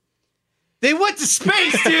 They went to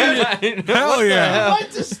space, dude. Hell yeah. They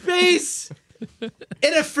went to space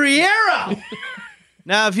in a Fiero.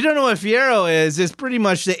 Now, if you don't know what Fiero is, it's pretty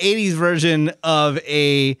much the 80s version of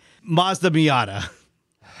a Mazda Miata.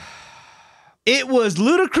 It was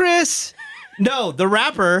Ludacris. No, the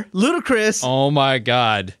rapper, Ludacris, oh my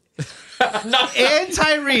God. and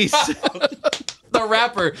Tyrese. The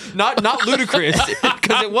rapper, not Ludacris,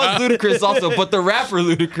 because it was Ludacris also, but the rapper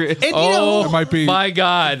Ludacris. And you know, That might be My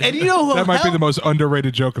God. and you know who that might be helped- the most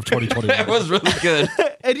underrated joke of 2021. That was really good.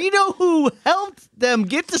 And you know who helped them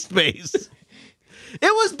get to space? It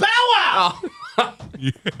was Bow Wow.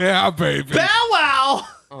 Yeah, baby. Bow Wow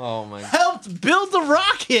Oh my god. helped build the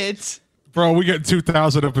rocket Bro, we get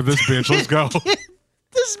 2,000 up in this bitch. Let's go. to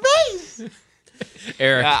space.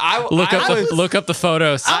 Eric, look up the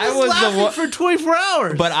photos. I was was the laughing one- for 24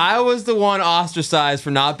 hours. But I was the one ostracized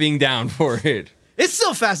for not being down for it. It's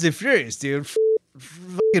still Fast and Furious, dude.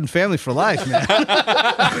 Fucking family for life, man.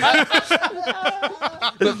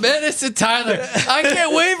 But Menace and Tyler, I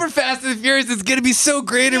can't wait for Fast and Furious. It's gonna be so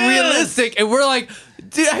great and realistic. And we're like,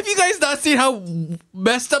 dude, have you guys not seen how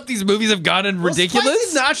messed up these movies have gotten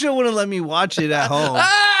ridiculous? Spicy Nacho wouldn't let me watch it at home.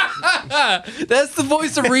 That's the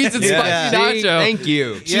voice of reason, Spicy See? Nacho. Thank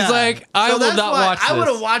you. She's like, I will that's not why watch this. I would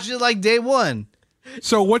have watched it like day one.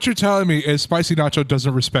 So what you're telling me is Spicy Nacho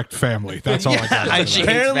doesn't respect family. That's all I got. She hates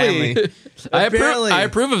Apparently. family. Apparently. I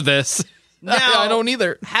approve of this. Now, I don't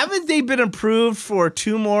either. Haven't they been approved for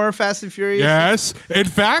 2 more Fast and Furious? Yes. In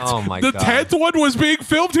fact, Oh my the God. 10th one was being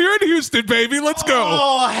filmed here in Houston, baby. Let's go.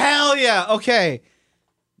 Oh, hell yeah. Okay.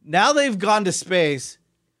 Now they've gone to space.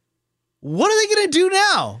 What are they going to do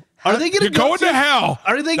now? Are they going You're to go going to hell.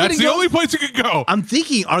 Are they That's gonna the go- only place you can go. I'm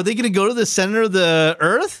thinking, are they going to go to the center of the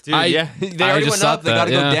Earth? Dude, yeah. They I already just went up. thought They that, got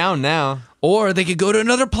to yeah. go down now. Or they could go to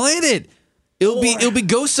another planet. It'll be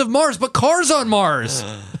Ghosts of Mars, but cars on Mars.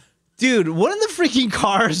 Dude, one of the freaking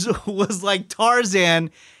cars was like Tarzan.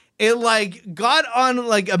 It like got on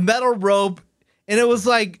like a metal rope and it was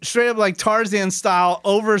like straight up like Tarzan style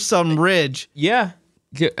over some ridge. Yeah.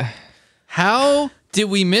 How did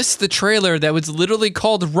we miss the trailer that was literally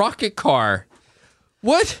called Rocket Car?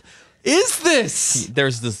 What is this? There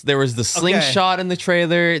was the slingshot in the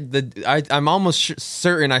trailer. I'm almost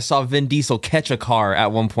certain I saw Vin Diesel catch a car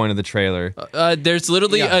at one point of the trailer. There's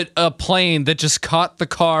literally a plane that just caught the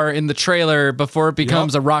car in the trailer before it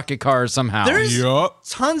becomes a rocket car somehow. There's Yup.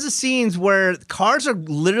 tons of scenes where cars are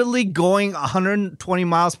literally going 120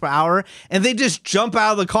 miles per hour and they just jump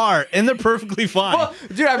out of the car and they're perfectly fine. Well,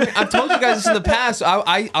 dude, I've told you guys this in the past.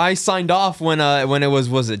 I signed off when it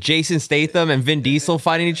was it Jason Statham and Vin Diesel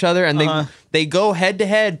fighting each other, and they go head to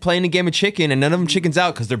head playing a game of chicken, and none of them chickens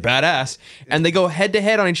out because they're badass, and they go head to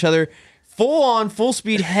head on each other, full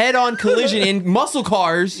speed head on collision in muscle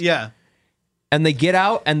cars. Yeah. And they get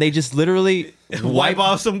out and they just literally Wipe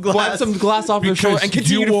off some glass. wipe some glass off their Because shoulder and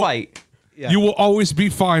continue you to will- fight. You will always be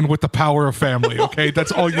fine with the power of family, okay?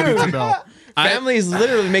 That's all you need to know. Family is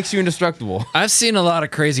literally makes you indestructible. I've seen a lot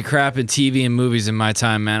of crazy crap in TV and movies in my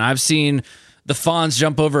time, man. I've seen the Fonz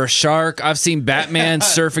jump over a shark. I've seen Batman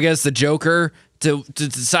surf against the Joker to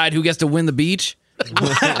decide who gets to win the beach.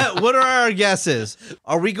 What are our guesses?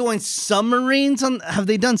 Are we going submarines? Have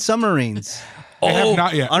they done submarines? They have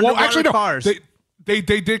not yet. Well, underwater actually, no. cars. They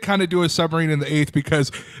did kind of do a submarine in the 8th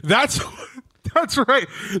because that's right.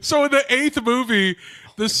 So in the 8th movie,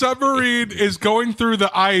 the submarine is going through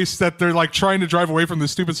the ice that they're like trying to drive away from the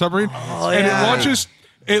stupid submarine, and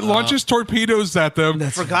it launches torpedoes at them.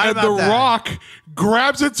 Forgot and about the that. Rock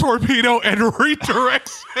grabs a torpedo and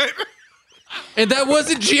redirects it. And that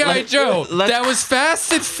wasn't G.I. Joe. That was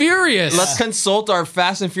Fast and Furious. Let's consult our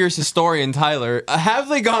Fast and Furious historian, Tyler. Have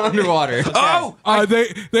they gone underwater? Oh,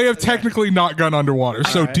 They have technically not gone underwater,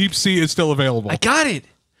 so deep sea is still available. I got it.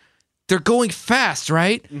 They're going fast,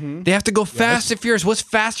 right? They have to go fast and furious. What's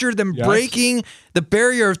faster than Yes. breaking the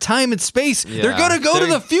barrier of time and space? They're gonna go to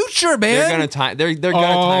the future, man. They're gonna time. They're gonna Oh,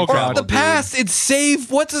 time or travel. the dude. past and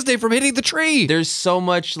save what's his name from hitting the tree. There's so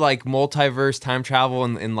much like multiverse time travel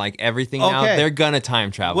and like everything now. Okay. They're gonna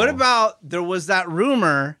time travel. What about there was that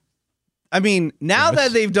rumor? I mean, now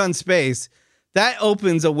that they've done space, that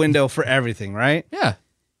opens a window for everything, right? Yeah.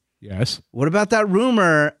 Yes. What about that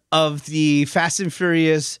rumor of the Fast and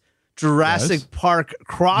Furious Jurassic Park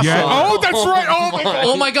crossover. Yeah. Oh, that's right. Oh my god.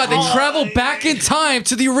 Oh my God, they travel back in time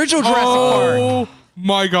to the original Jurassic Park. Oh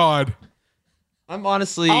my god. I'm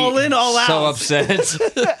honestly All in, all out. so upset.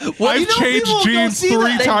 I've changed people will go jeans see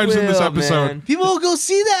 3 that. times in this Will, episode. man. People will go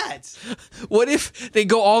see that. What if they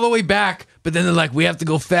go all the way back, but then they're like, we have to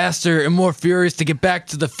go faster and more furious to get back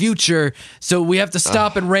to the future, so we have to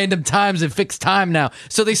stop in random times and fix time now.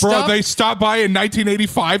 So they Bro, stop. they stopped by in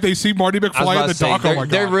 1985. They see Marty I was McFly about in to the say, dock. Oh my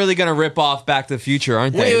they're god. really gonna rip off Back to the Future,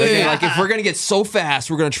 aren't they? Wait, They're wait, gonna, wait. like, if we're gonna get so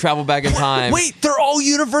fast, we're gonna travel back in time. Wait, they're all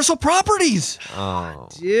Universal properties.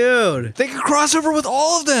 Dude. They can cross over with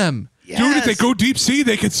all of them. Dude, if they go deep sea,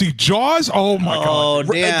 they could see Jaws. Oh my god.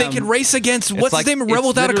 Oh, They damn. can race against It's what's like- his name, it's Rebel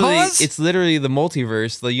Without a literally- Cause. It's literally the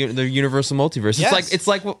multiverse, the universal multiverse. Yes. It's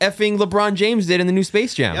like what effing LeBron James did in the new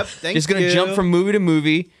Space Jam. Yep, thank Just gonna you. jump from movie to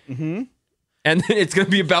movie, and then it's gonna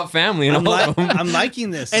be about family and all of them. I'm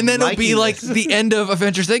liking this. and then I'm it'll be liking like this. the end of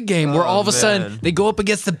Avengers Endgame, where all of a sudden man. they go up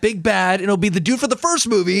against the big bad, and it'll be the dude for the first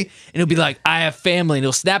movie, and he'll be like, "I have family," and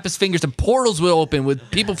he'll snap his fingers, and portals will open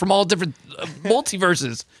with people from all different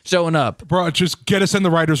multiverses showing up. Bro, just get us in the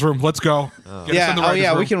writer's room. Let's go. Get us in Yeah. the Oh, writer's yeah.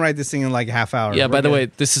 room. We can write this thing in like a half hour. Yeah. We're By the good.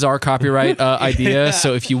 way, this is our copyright idea,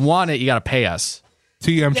 so if you want it, you got to pay us.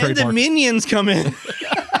 TM And the trademark. minions come in.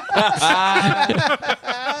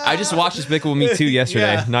 I just watched Despicable Me 2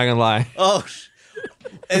 yesterday. Yeah. Not gonna lie. Oh,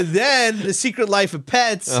 and then the Secret Life of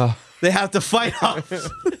Pets. They have to fight off.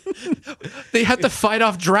 They have to fight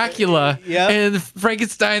off Dracula Yep. and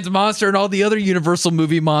Frankenstein's monster and all the other Universal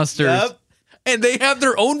movie monsters. Yep. And they have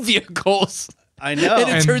their own vehicles. I know. And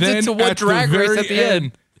it turns then into one at the drag race very at the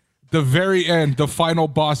end. The very end, the final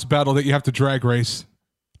boss battle that you have to drag race.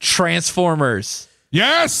 Transformers.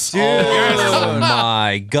 Yes! Oh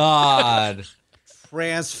my god.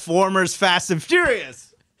 Transformers Fast and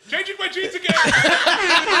Furious. Changing my jeans again!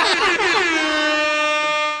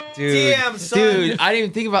 Dude, Damn, son. dude, I didn't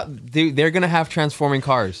even think about. Dude, they're gonna have transforming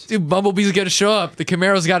cars. Dude, Bumblebee's got to show up. The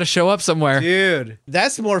Camaro's got to show up somewhere. Dude,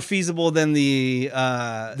 that's more feasible than the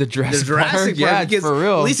Jurassic Park. Park? Yeah, because for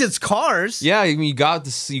real. At least it's cars. Yeah, I mean, you got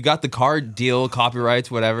the car deal,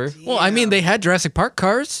 copyrights, whatever. Well, I mean, they had Jurassic Park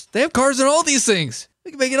cars. They have cars in all these things.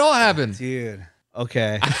 They can make it all happen. Dude.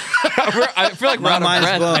 Okay. I feel like we're My out of mind's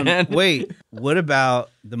breath, blown. man. Wait, what about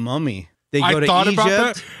the Mummy? They go I to thought Egypt.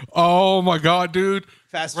 about that. Oh my god, dude.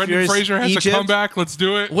 Fast Brendan Furious, Fraser has to Egypt. come back. Let's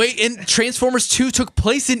do it. Wait, and Transformers 2 took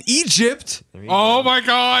place in Egypt, Oh my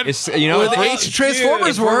god. It's, you know, where the if- ancient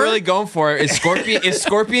Transformers if we're were. really going for it, is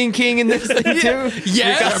Scorpion King in this thing too?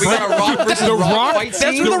 Yes. We got a Rock versus The Rock Rock- fight That's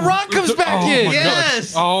scene. where The Rock comes back in. my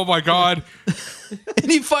Yes. God. Oh my god.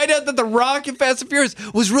 And you find out that The Rock in Fast and Furious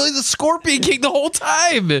was really the Scorpion King the whole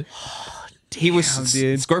time. He was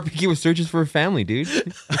dude. Scorpion King was searching for a family, dude.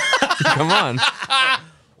 Come on.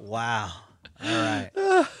 Wow. All right.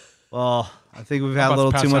 Well, I think we've had a about to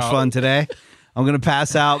little too pass much out. fun today. I'm going to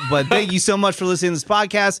pass out, but thank you so much for listening to this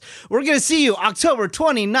podcast. We're going to see you October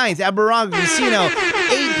 29th at Baronga Casino, 8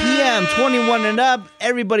 p.m., 21 and up.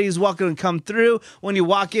 Everybody is welcome to come through. When you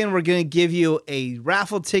walk in, we're going to give you a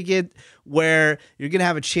raffle ticket where you're going to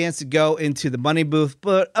have a chance to go into the money booth.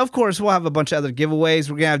 But, of course, we'll have a bunch of other giveaways.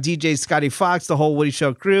 We're going to have DJ Scotty Fox, the whole Woody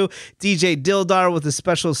Show crew, DJ Dildar with a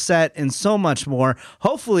special set, and so much more.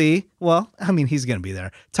 Hopefully, well, I mean, he's going to be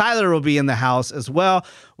there. Tyler will be in the house as well.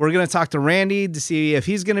 We're going to talk to Randy to see if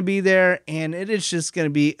he's going to be there, and it is just going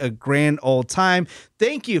to be a grand old time.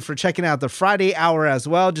 Thank you for checking out the Friday Hour as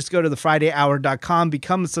well. Just go to thefridayhour.com,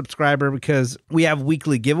 become a subscriber because we have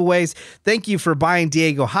weekly giveaways. Thank you for buying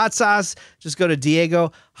Diego Hot Sauce. Just go to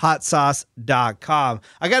diegohotsauce.com.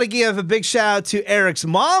 I got to give a big shout out to Eric's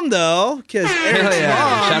mom, though, because Eric's mom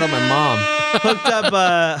Shout out my mom.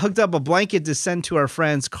 hooked up a blanket to send to our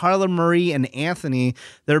friends Carla Marie and Anthony.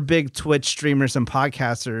 They're big Twitch streamers and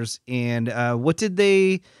podcasters. And what did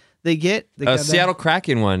they get? They got that? Seattle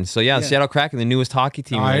Kraken one. So yeah, Seattle Kraken, the newest hockey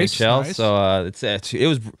team Nice, in the NHL. nice. So it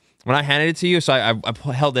was when I handed it to you. So I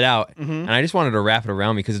held it out, and I just wanted to wrap it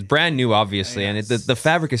around me because it's brand new, obviously, and the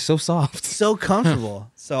fabric is so soft. So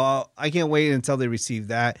comfortable. So I can't wait until they receive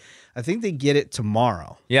that. I think they get it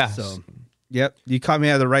tomorrow. Yeah. So, yep. You caught me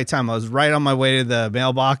at the right time. I was right on my way to the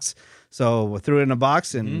mailbox. So we threw it in a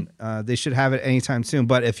box, and they should have it anytime soon.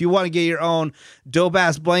 But if you want to get your own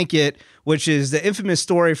dope-ass blanket, which is the infamous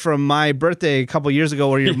story from my birthday a couple years ago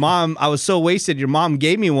where your mom, I was so wasted, your mom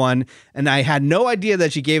gave me one, and I had no idea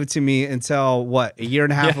that she gave it to me until, what, a year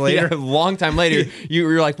and a half later? Yeah, a long time later, you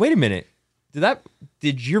were like, "Wait a minute,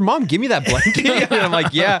 did your mom give me that blanket?" And I'm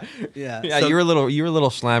like, "Yeah, Yeah. yeah." So- you were a little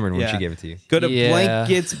slammered when Yeah. she gave it to you. Go to Yeah.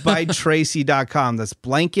 blanketsbytracy.com. That's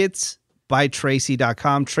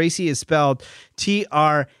blanketsbytracy.com. Tracy is spelled Tracy.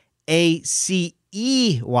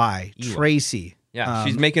 EY. Tracy. Yeah,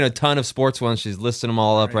 she's making a ton of sports ones. She's listing them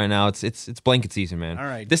all up right now. It's blanket season, man. All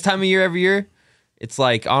right. This time of year, every year, it's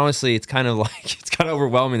like honestly, it's kind of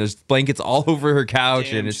overwhelming. There's blankets all over her couch,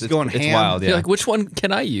 Damn, and it's she's going it's ham. wild. You're Yeah, like, which one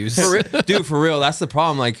can I use? Dude, for real, that's the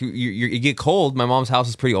problem. Like you get cold. My mom's house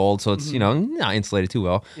is pretty old, so it's not insulated too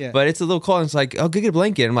well. Yeah. But it's a little cold. And it's like, oh, go get a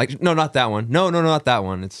blanket. I'm like, no, not that one. No, not that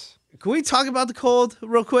one. It's Can we talk about the cold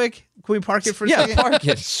real quick? Can we park it for a second? park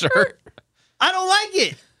it. Sure. I don't like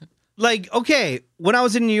it. Like, okay, when I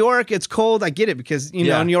was in New York, it's cold. I get it because, New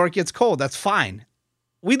York gets cold. That's fine.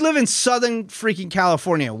 We live in Southern freaking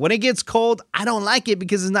California. When it gets cold, I don't like it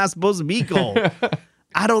because it's not supposed to be cold.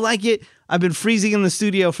 I don't like it. I've been freezing in the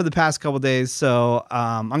studio for the past couple days, so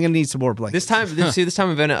I'm gonna need some more blankets.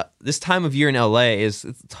 This time of year in LA it's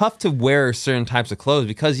tough to wear certain types of clothes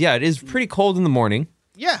because it is pretty cold in the morning.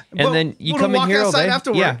 Yeah, And then you come in here all day.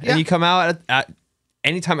 afterward. Yeah, and you come out at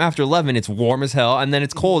anytime after 11, it's warm as hell, and then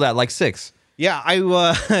it's cold at like 6. Yeah,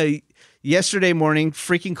 I yesterday morning,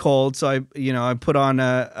 freaking cold, so I put on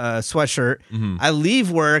a sweatshirt. I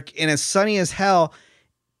leave work and it's sunny as hell,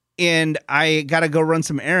 and I gotta go run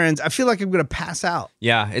some errands. I feel like I'm gonna pass out.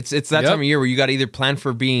 Yeah, it's that time of year where you got to either plan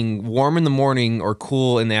for being warm in the morning or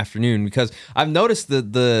cool in the afternoon. Because I've noticed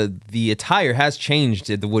the attire has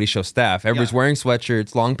changed at the Woody Show staff. Everybody's wearing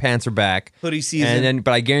sweatshirts, long pants are back, Hoodie season.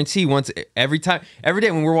 but I guarantee every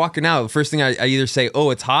day when we're walking out, the first thing I either say,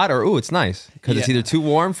 oh, it's hot, or oh, it's nice, because it's either too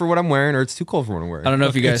warm for what I'm wearing or it's too cold for what I'm wearing. I don't know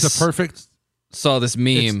if you guys It's the perfect. saw this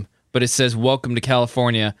meme, but it says, "Welcome to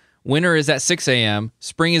California. Winter is at 6 a.m.,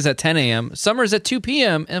 spring is at 10 a.m., summer is at 2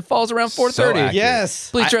 p.m., and fall's around 4:30. accurate.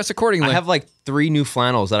 Yes. Please dress accordingly." I have like 3 new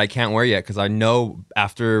flannels that I can't wear yet because I know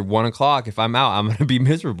after 1 o'clock, if I'm out, I'm going to be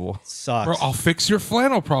miserable. Sucks. Bro, I'll fix your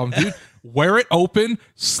flannel problem, dude. Wear it open,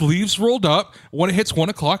 sleeves rolled up. When it hits 1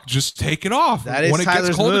 o'clock, just take it off. That is when it Tyler's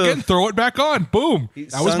gets cold move. again, throw it back on. Boom.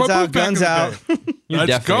 That was Sun's my out, move back in guns the out. day. You're Let's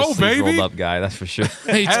definitely go, a sleeves baby. rolled up guy, that's for sure.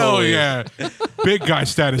 Hey, Hell totally. yeah. Big guy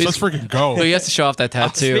status. Let's freaking go. Well, he has to show off that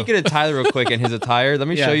tattoo. Speaking of Tyler real quick and his attire, let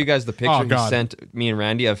me show you guys the picture Oh, he God. sent me and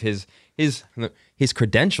Randy of his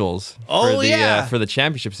credentials for the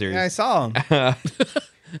championship series. Yeah, I saw him.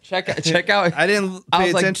 Check out. I didn't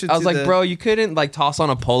pay attention I was to like, the- bro, you couldn't like toss on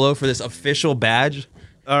a polo for this official badge.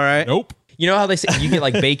 All right. Nope. You know how they say you get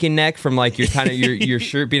like bacon neck from like your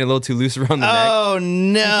shirt being a little too loose around the neck? Oh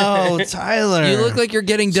no, Tyler! You look like you're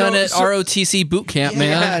getting done at ROTC boot camp, yeah,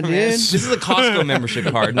 man. dude. This is a Costco membership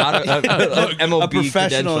card, not a MLB A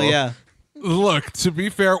professional, credential. yeah. Look, to be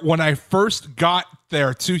fair, when I first got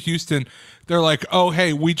there to Houston, they're like, oh,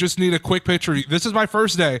 hey, we just need a quick picture of you. This is my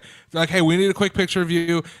first day. They're like, hey, we need a quick picture of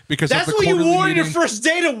you because That's at the what you quarterly wore on your meeting- first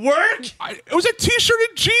day to work? It was a t-shirt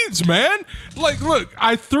and jeans, man. Like, look,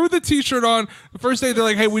 I threw the t-shirt on. The first day, they're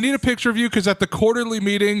like, hey, we need a picture of you because at the quarterly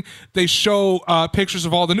meeting, they show pictures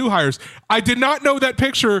of all the new hires. I did not know that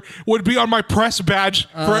picture would be on my press badge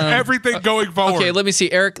for everything going forward. Okay, let me see,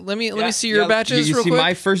 Eric. Let me see your badges You real see quick.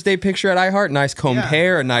 my first day picture at iHeart? Nice combed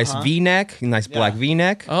hair, a nice V-neck, nice black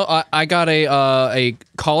V-neck. Oh, I got a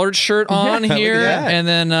collared shirt on look at here, that. and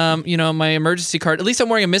then my emergency card. At least I'm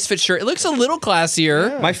wearing a Misfit shirt. It looks a little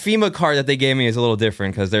classier. My FEMA card that they gave me is a little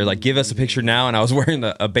different because they're like, give us a picture now, and I was wearing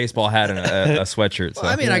a baseball hat and a sweatshirt. So.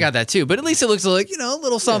 I mean, I got that too, but at least it looks like a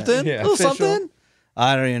little something, Yeah. little Official. something.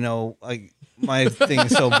 I don't even know. Like my thing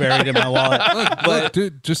is so buried in my wallet. Look,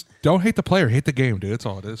 dude, just don't hate the player. Hate the game, dude. That's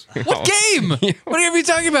all it is. What game? What are you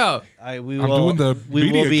talking about? We I'm will, doing the we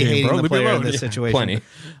will media be game, hating bro. the Leave me player in alone. this Yeah, situation. plenty.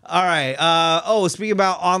 All right. Speaking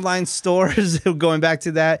about online stores, going back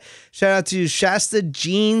to that, shout out to Shasta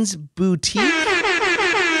Jeans Boutique.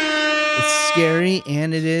 It's scary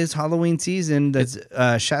and it is Halloween season. That's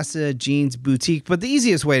Shasta Jeans Boutique. But the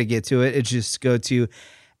easiest way to get to it is just go to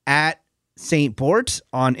 @St. Bort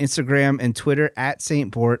on Instagram and Twitter,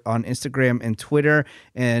 @St. Bort on Instagram and Twitter.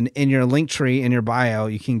 And in your link tree in your bio,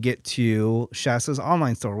 you can get to Shasta's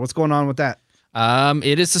online store. What's going on with that?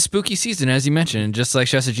 It is the spooky season, as you mentioned. Just like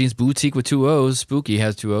Shasta Jeans Boutique with 2 O's. Spooky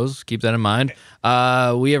has 2 O's. Keep that in mind.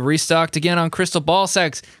 We have restocked again on crystal ball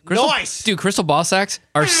sacks. Nice! Dude, crystal ball sacks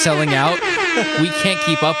are selling out. We can't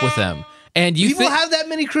keep up with them. And you People think... have that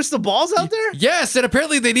many crystal balls out there? Yes, and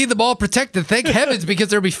apparently they need them all protected. Thank heavens, because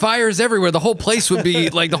there'd be fires everywhere. The whole place would be,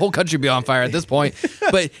 like, the whole country would be on fire at this point.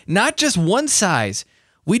 But not just one size.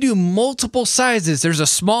 We do multiple sizes. There's a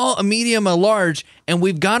small, a medium, a large, and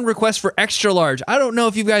we've gotten requests for extra large. I don't know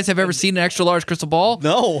if you guys have ever seen an extra large crystal ball.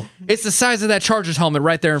 No. It's the size of that Chargers helmet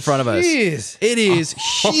right there in front of us. Jeez. It is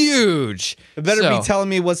huge. It better So, be telling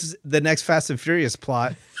me what's the next Fast and Furious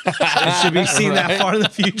plot. It should be seen that far in the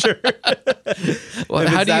future. Well, If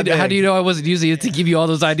how it's that do you know I wasn't using it to give you all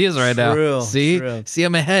those ideas right now? True, See, true. see,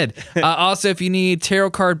 I'm ahead. Also, if you need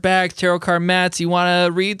tarot card bags, tarot card mats, you want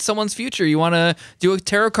to read someone's future, you want to do a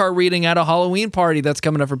tarot card reading at a Halloween party that's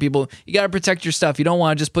coming up for people. You got to protect your stuff. You don't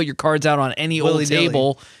want to just put your cards out on any old Willy-nilly.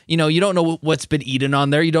 table. You know, you don't know what's been eaten on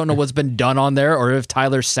there. You don't know what's been done on there, or if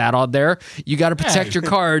Tyler sat on there. You got to protect your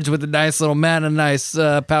cards with a nice little mat and a nice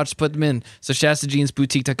pouch to put them in. So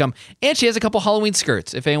ShastaJeansBoutique.com, and she has a couple Halloween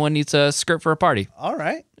skirts if anyone needs a skirt for a party. All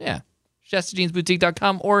right. Yeah.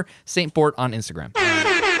 ShastaJeansBoutique.com or Saint Bort on Instagram.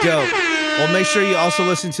 Dope. Well, make sure you also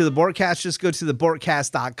listen to the Bortcast. Just go to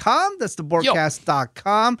thebortcast.com. That's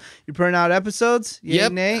thebortcast.com. You're putting out episodes? Yay,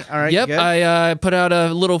 Yep. nay? All right, Yep. good. I put out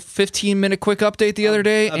a little 15-minute quick update the other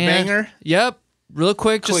day. a banger? Yep. Real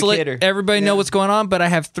quick, just to let hitter. everybody know what's going on. But I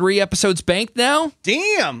have 3 episodes banked now.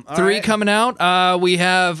 Damn. All 3 right. coming out. We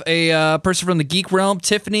have a person from the Geek Realm,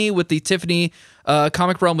 Tiffany, with the Tiffany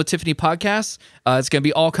Comic Realm with Tiffany podcast. It's going to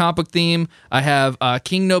be all comic book theme. I have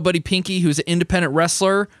King Nobody Pinky, who's an independent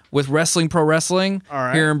wrestler with Wrestling Pro Wrestling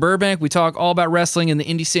here in Burbank. We talk all about wrestling in the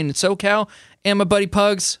indie scene in SoCal. And my buddy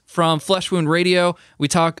Pugs from Flesh Wound Radio. We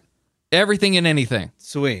talk everything and anything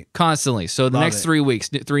Sweet. constantly. So the Love next it. 3 weeks,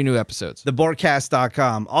 3 new episodes.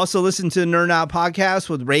 Thebortcast.com. Also listen to the Nerd Out Podcast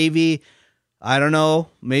with Ravy. I don't know,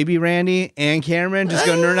 maybe Randy and Cameron. Just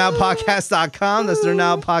go to nerdoutpodcast.com. That's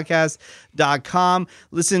nerdoutpodcast.com.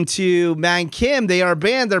 Listen to Man Kim. They are a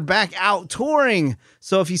band. They're back out touring.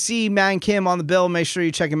 So if you see Man Kim on the bill, make sure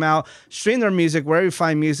you check them out. Stream their music wherever you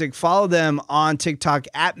find music. Follow them on TikTok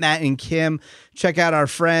at Matt and Kim. Check out our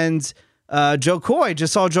friends. Joe Coy.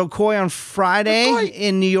 Just saw Joe Coy on Friday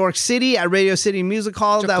in New York City at Radio City Music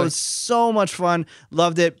Hall. That Coy. was so much fun.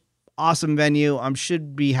 Loved it. Awesome venue.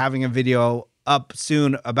 Should be having a video up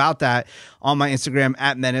soon about that on my Instagram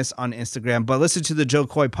at Menace on Instagram. But listen to the Joe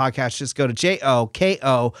Coy podcast. Just go to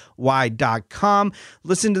JOKOY.com.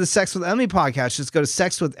 Listen to the Sex with Emily podcast. Just go to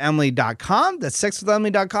sexwithemily.com. That's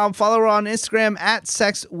sexwithemily.com. Follow her on Instagram at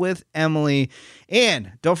sexwithemily.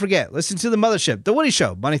 And don't forget, listen to the Mothership, The Woody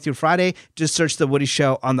Show, Monday through Friday. Just search The Woody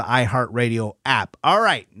Show on the iHeartRadio app. All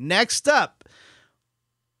right, next up,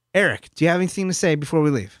 Eric, do you have anything to say before we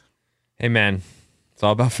leave? Hey, man, it's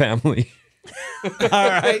all about family. All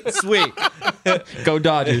right, sweet. Go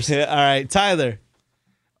Dodgers. All right, Tyler.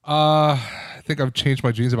 I think I've changed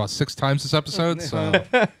my jeans about 6 times this episode. So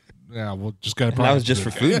yeah, we'll just get it. That was just for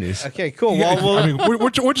food news. Okay, cool. Yeah, Well, I mean, we're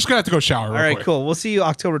just gonna have to go shower. all right, cool. We'll see you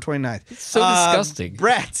October 29th. So disgusting.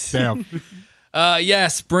 Brett. Damn.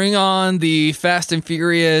 Yes, bring on the Fast and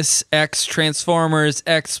Furious, X Transformers,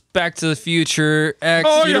 X Back to the Future, X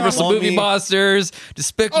Universal Mommy. Movie Monsters,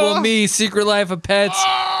 Despicable Me, Secret Life of Pets,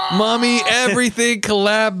 Mummy, everything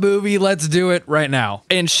collab movie. Let's do it right now.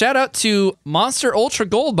 And shout out to Monster Ultra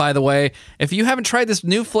Gold, by the way. If you haven't tried this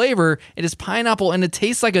new flavor, it is pineapple and it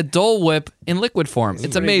tastes like a Dole Whip in liquid form. It's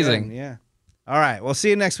Pretty amazing. good, yeah. All right, we'll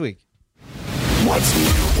see you next week.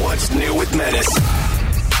 What's new with Menace?